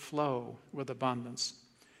overflow with abundance.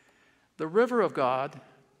 The river of God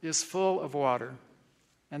is full of water,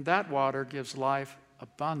 and that water gives life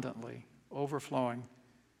abundantly, overflowing.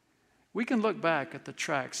 We can look back at the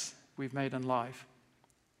tracks we've made in life.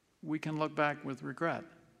 We can look back with regret.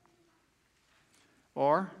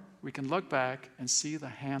 Or we can look back and see the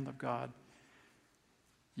hand of God.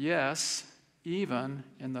 Yes, even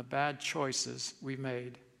in the bad choices we've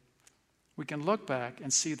made. We can look back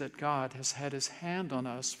and see that God has had his hand on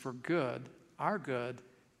us for good, our good,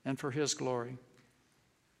 and for his glory.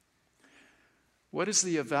 What is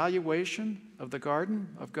the evaluation of the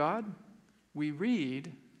garden of God? We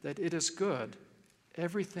read that it is good.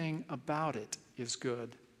 Everything about it is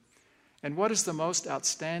good. And what is the most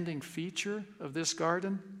outstanding feature of this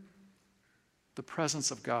garden? The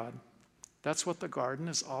presence of God. That's what the garden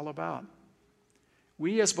is all about.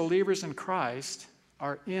 We as believers in Christ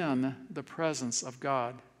are in the presence of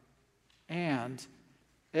God, and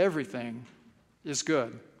everything is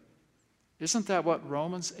good. Isn't that what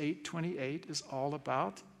Romans 8:28 is all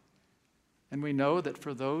about? And we know that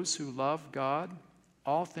for those who love God,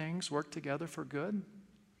 all things work together for good.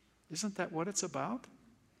 Isn't that what it's about?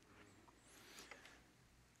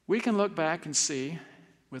 We can look back and see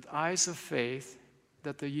with eyes of faith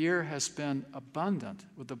that the year has been abundant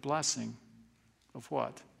with the blessing of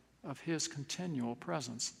what? Of his continual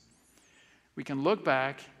presence. We can look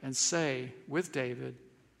back and say with David,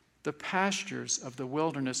 the pastures of the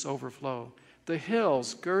wilderness overflow. The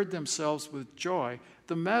hills gird themselves with joy.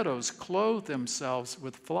 The meadows clothe themselves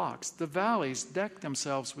with flocks. The valleys deck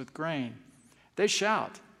themselves with grain. They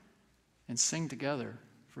shout and sing together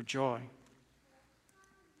for joy.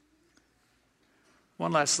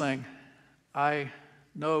 One last thing. I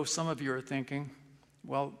know some of you are thinking,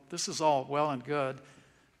 well, this is all well and good,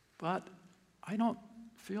 but I don't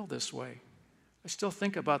feel this way. I still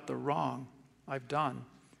think about the wrong I've done.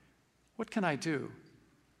 What can I do?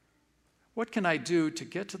 What can I do to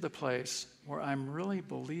get to the place where I'm really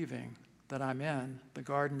believing that I'm in the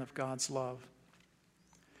garden of God's love?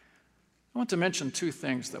 I want to mention 2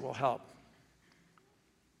 things that will help.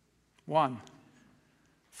 1,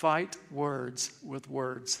 fight words with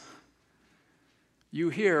words. You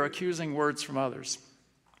hear accusing words from others,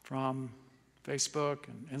 from Facebook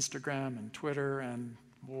and Instagram and Twitter and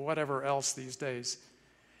whatever else these days.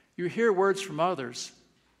 You hear words from others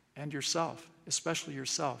and yourself, especially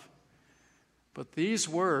yourself. But these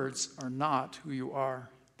words are not who you are.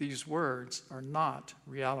 These words are not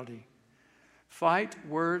reality. Fight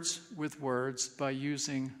words with words by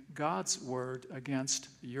using God's word against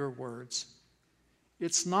your words.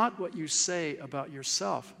 It's not what you say about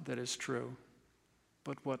yourself that is true,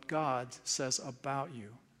 but what God says about you.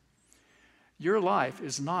 Your life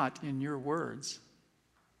is not in your words.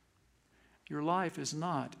 Your life is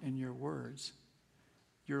not in your words.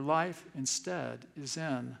 Your life instead is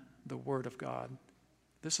in the Word of God.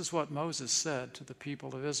 This is what Moses said to the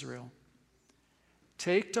people of Israel.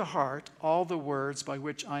 Take to heart all the words by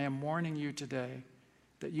which I am warning you today,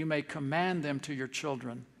 that you may command them to your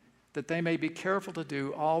children, that they may be careful to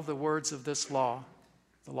do all the words of this law,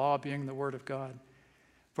 the law being the Word of God.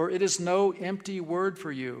 For it is no empty word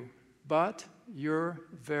for you, but your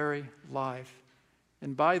very life.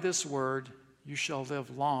 And by this word you shall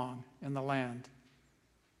live long in the land.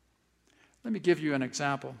 Let me give you an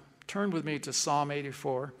example. Turn with me to Psalm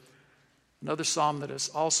 84, another psalm that is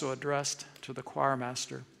also addressed to the choir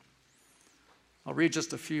master. I'll read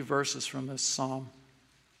just a few verses from this psalm.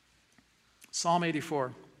 Psalm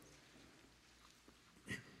 84.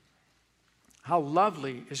 How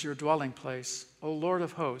lovely is your dwelling place, O Lord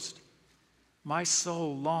of hosts. My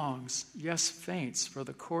soul longs, yes, faints for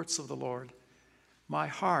the courts of the Lord. My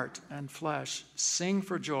heart and flesh sing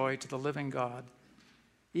for joy to the living God.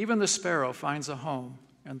 Even the sparrow finds a home,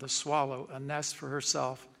 and the swallow a nest for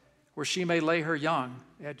herself, where she may lay her young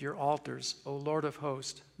at your altars, O Lord of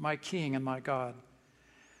hosts, my King and my God.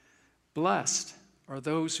 Blessed are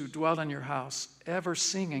those who dwell in your house, ever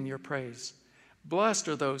singing your praise. Blessed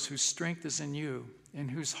are those whose strength is in you, in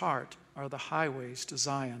whose heart are the highways to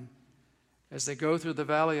Zion. As they go through the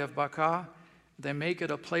valley of Baca, they make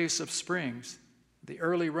it a place of springs. The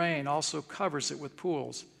early rain also covers it with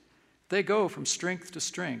pools. They go from strength to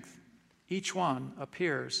strength. Each one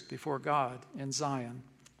appears before God in Zion.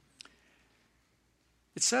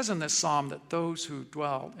 It says in this psalm that those who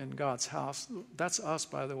dwell in God's house, that's us,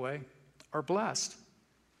 by the way, are blessed.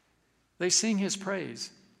 They sing his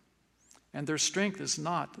praise, and their strength is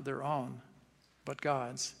not their own, but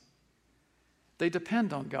God's. They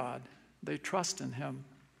depend on God. They trust in him.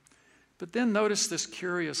 But then notice this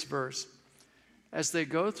curious verse. As they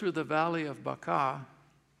go through the valley of Baca,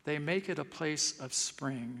 they make it a place of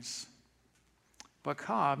springs.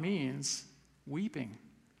 Baca means weeping.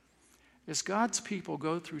 As God's people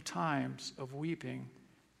go through times of weeping,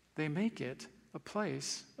 they make it a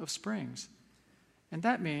place of springs. And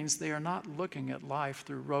that means they are not looking at life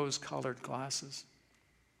through rose-colored glasses.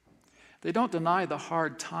 They don't deny the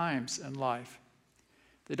hard times in life.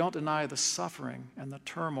 They don't deny the suffering and the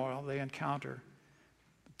turmoil they encounter.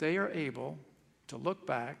 But they are able to look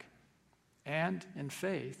back and, in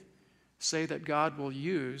faith, say that God will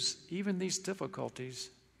use even these difficulties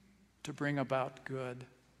to bring about good.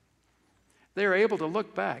 They are able to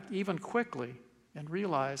look back even quickly and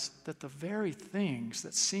realize that the very things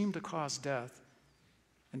that seem to cause death,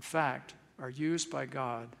 in fact, are used by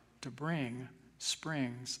God to bring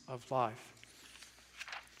springs of life.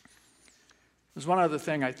 There's one other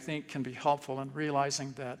thing I think can be helpful in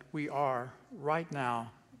realizing that we are right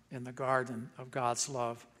now in the garden of God's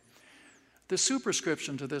love. The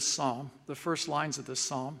superscription to this psalm, the first lines of this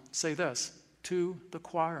psalm, say this: to the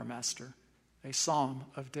choir master, a psalm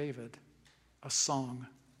of David, a song.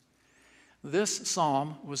 This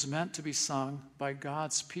psalm was meant to be sung by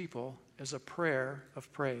God's people as a prayer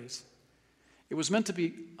of praise. It was meant to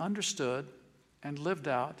be understood and lived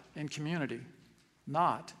out in community,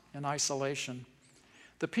 not in isolation.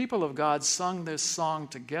 The people of God sung this song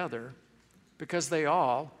together because they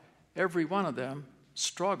all, every one of them,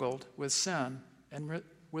 struggled with sin and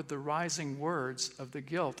with the rising words of the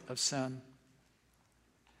guilt of sin.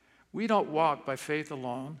 We don't walk by faith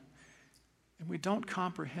alone, and we don't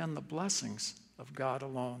comprehend the blessings of God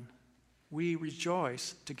alone. We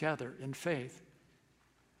rejoice together in faith,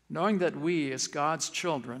 knowing that we, as God's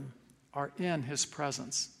children, are in his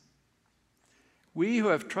presence. We who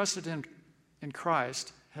have trusted in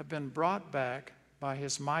Christ have been brought back by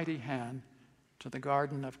his mighty hand to the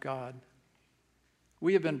garden of God.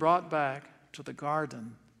 We have been brought back to the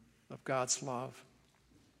garden of God's love.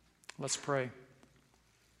 Let's pray.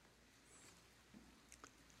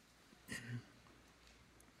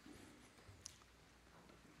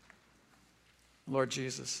 Lord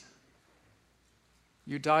Jesus,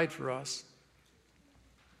 you died for us.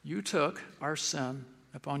 You took our sin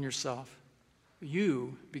upon yourself.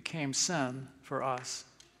 You became sin for us.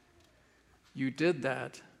 You did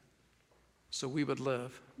that so we would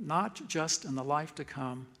live, not just in the life to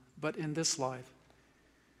come, but in this life.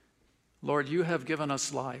 Lord, you have given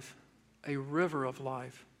us life, a river of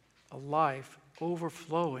life, a life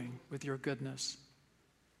overflowing with your goodness.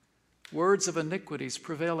 Words of iniquities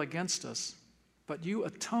prevail against us, but you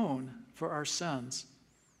atone for our sins.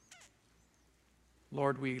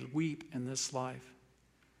 Lord, we weep in this life.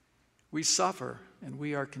 We suffer and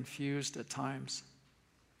we are confused at times.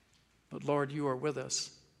 But Lord, you are with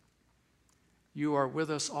us. You are with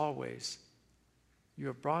us always. You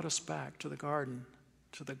have brought us back to the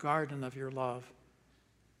garden of your love.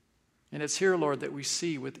 And it's here, Lord, that we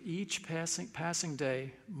see with each passing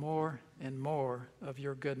day more and more of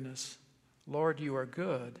your goodness. Lord, you are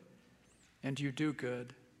good, and you do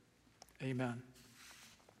good. Amen.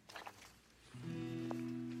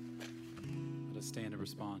 Let us stand and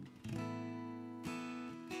respond.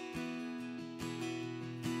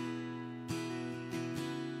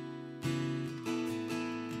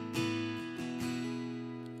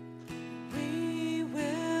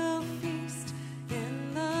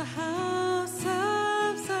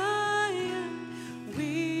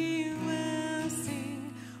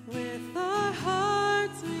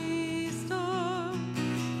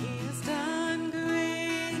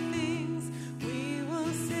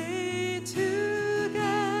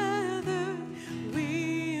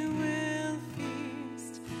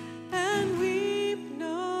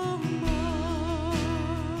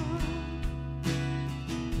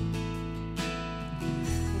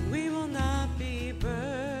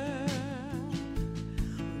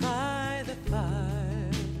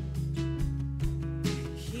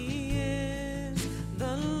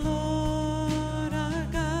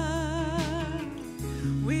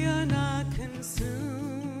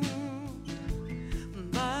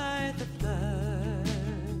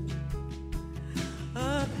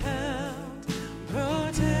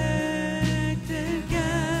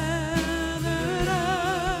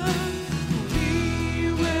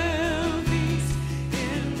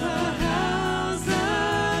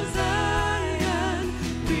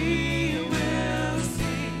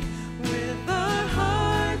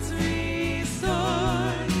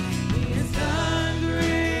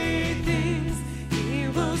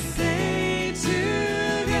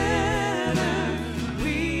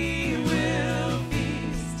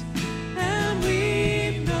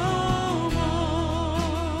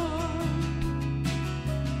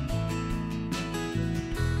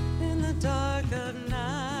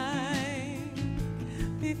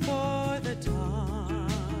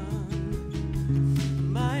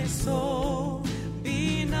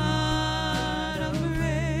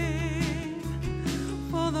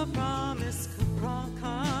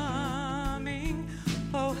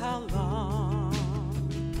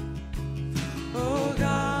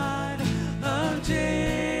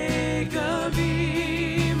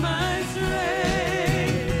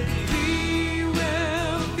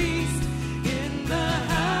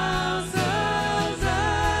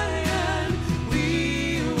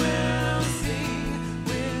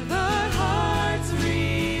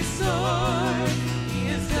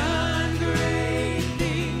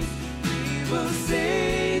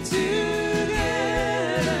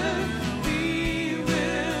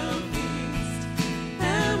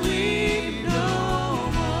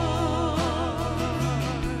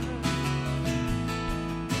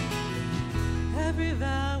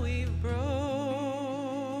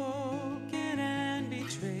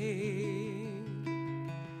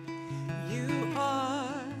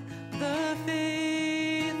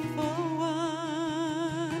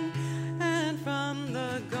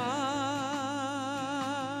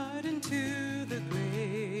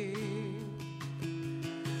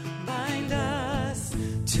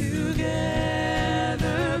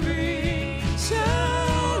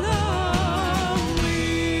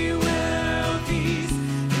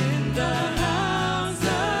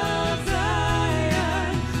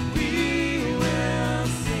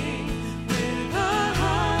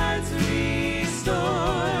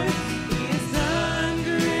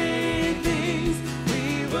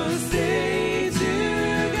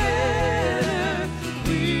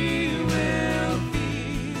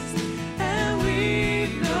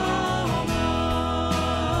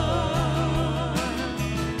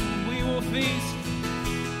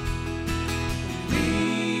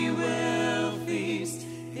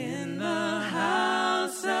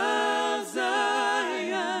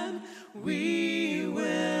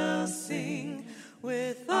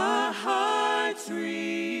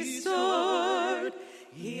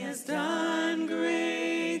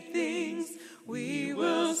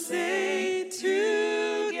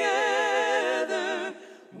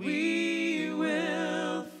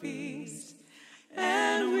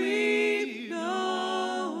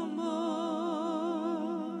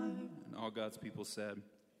 God's people said,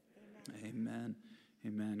 Amen.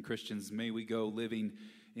 Amen. Christians, may we go living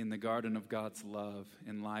in the garden of God's love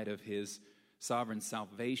in light of his sovereign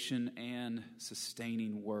salvation and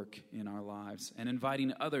sustaining work in our lives, and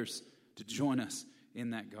inviting others to join us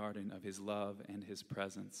in that garden of his love and his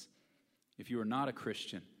presence. If you are not a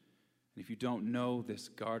Christian, and if you don't know this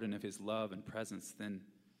garden of his love and presence, then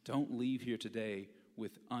don't leave here today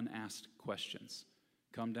with unasked questions.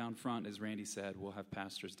 Come down front, as Randy said. We'll have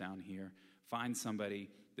pastors down here. Find somebody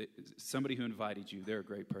who invited you. They're a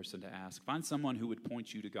great person to ask. Find someone who would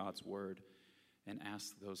point you to God's word and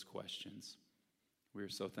ask those questions. We're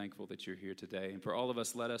so thankful that you're here today. And for all of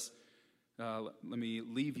us, let me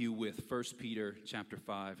leave you with 1 Peter chapter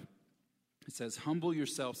 5. It says, "Humble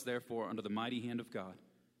yourselves, therefore, under the mighty hand of God,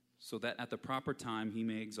 so that at the proper time he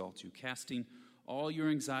may exalt you, casting all your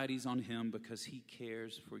anxieties on him because he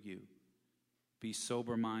cares for you. Be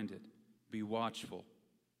sober-minded, be watchful.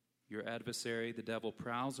 Your adversary, the devil,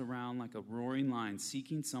 prowls around like a roaring lion,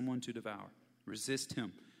 seeking someone to devour. Resist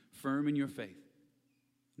him, firm in your faith,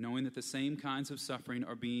 knowing that the same kinds of suffering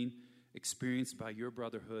are being experienced by your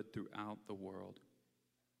brotherhood throughout the world.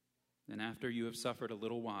 And after you have suffered a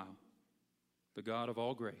little while, the God of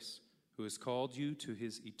all grace, who has called you to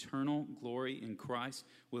his eternal glory in Christ,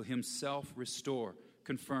 will himself restore,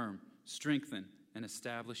 confirm, strengthen, and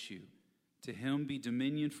establish you. To him be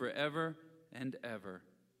dominion forever and ever."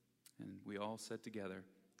 And we all said together,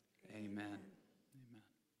 Amen.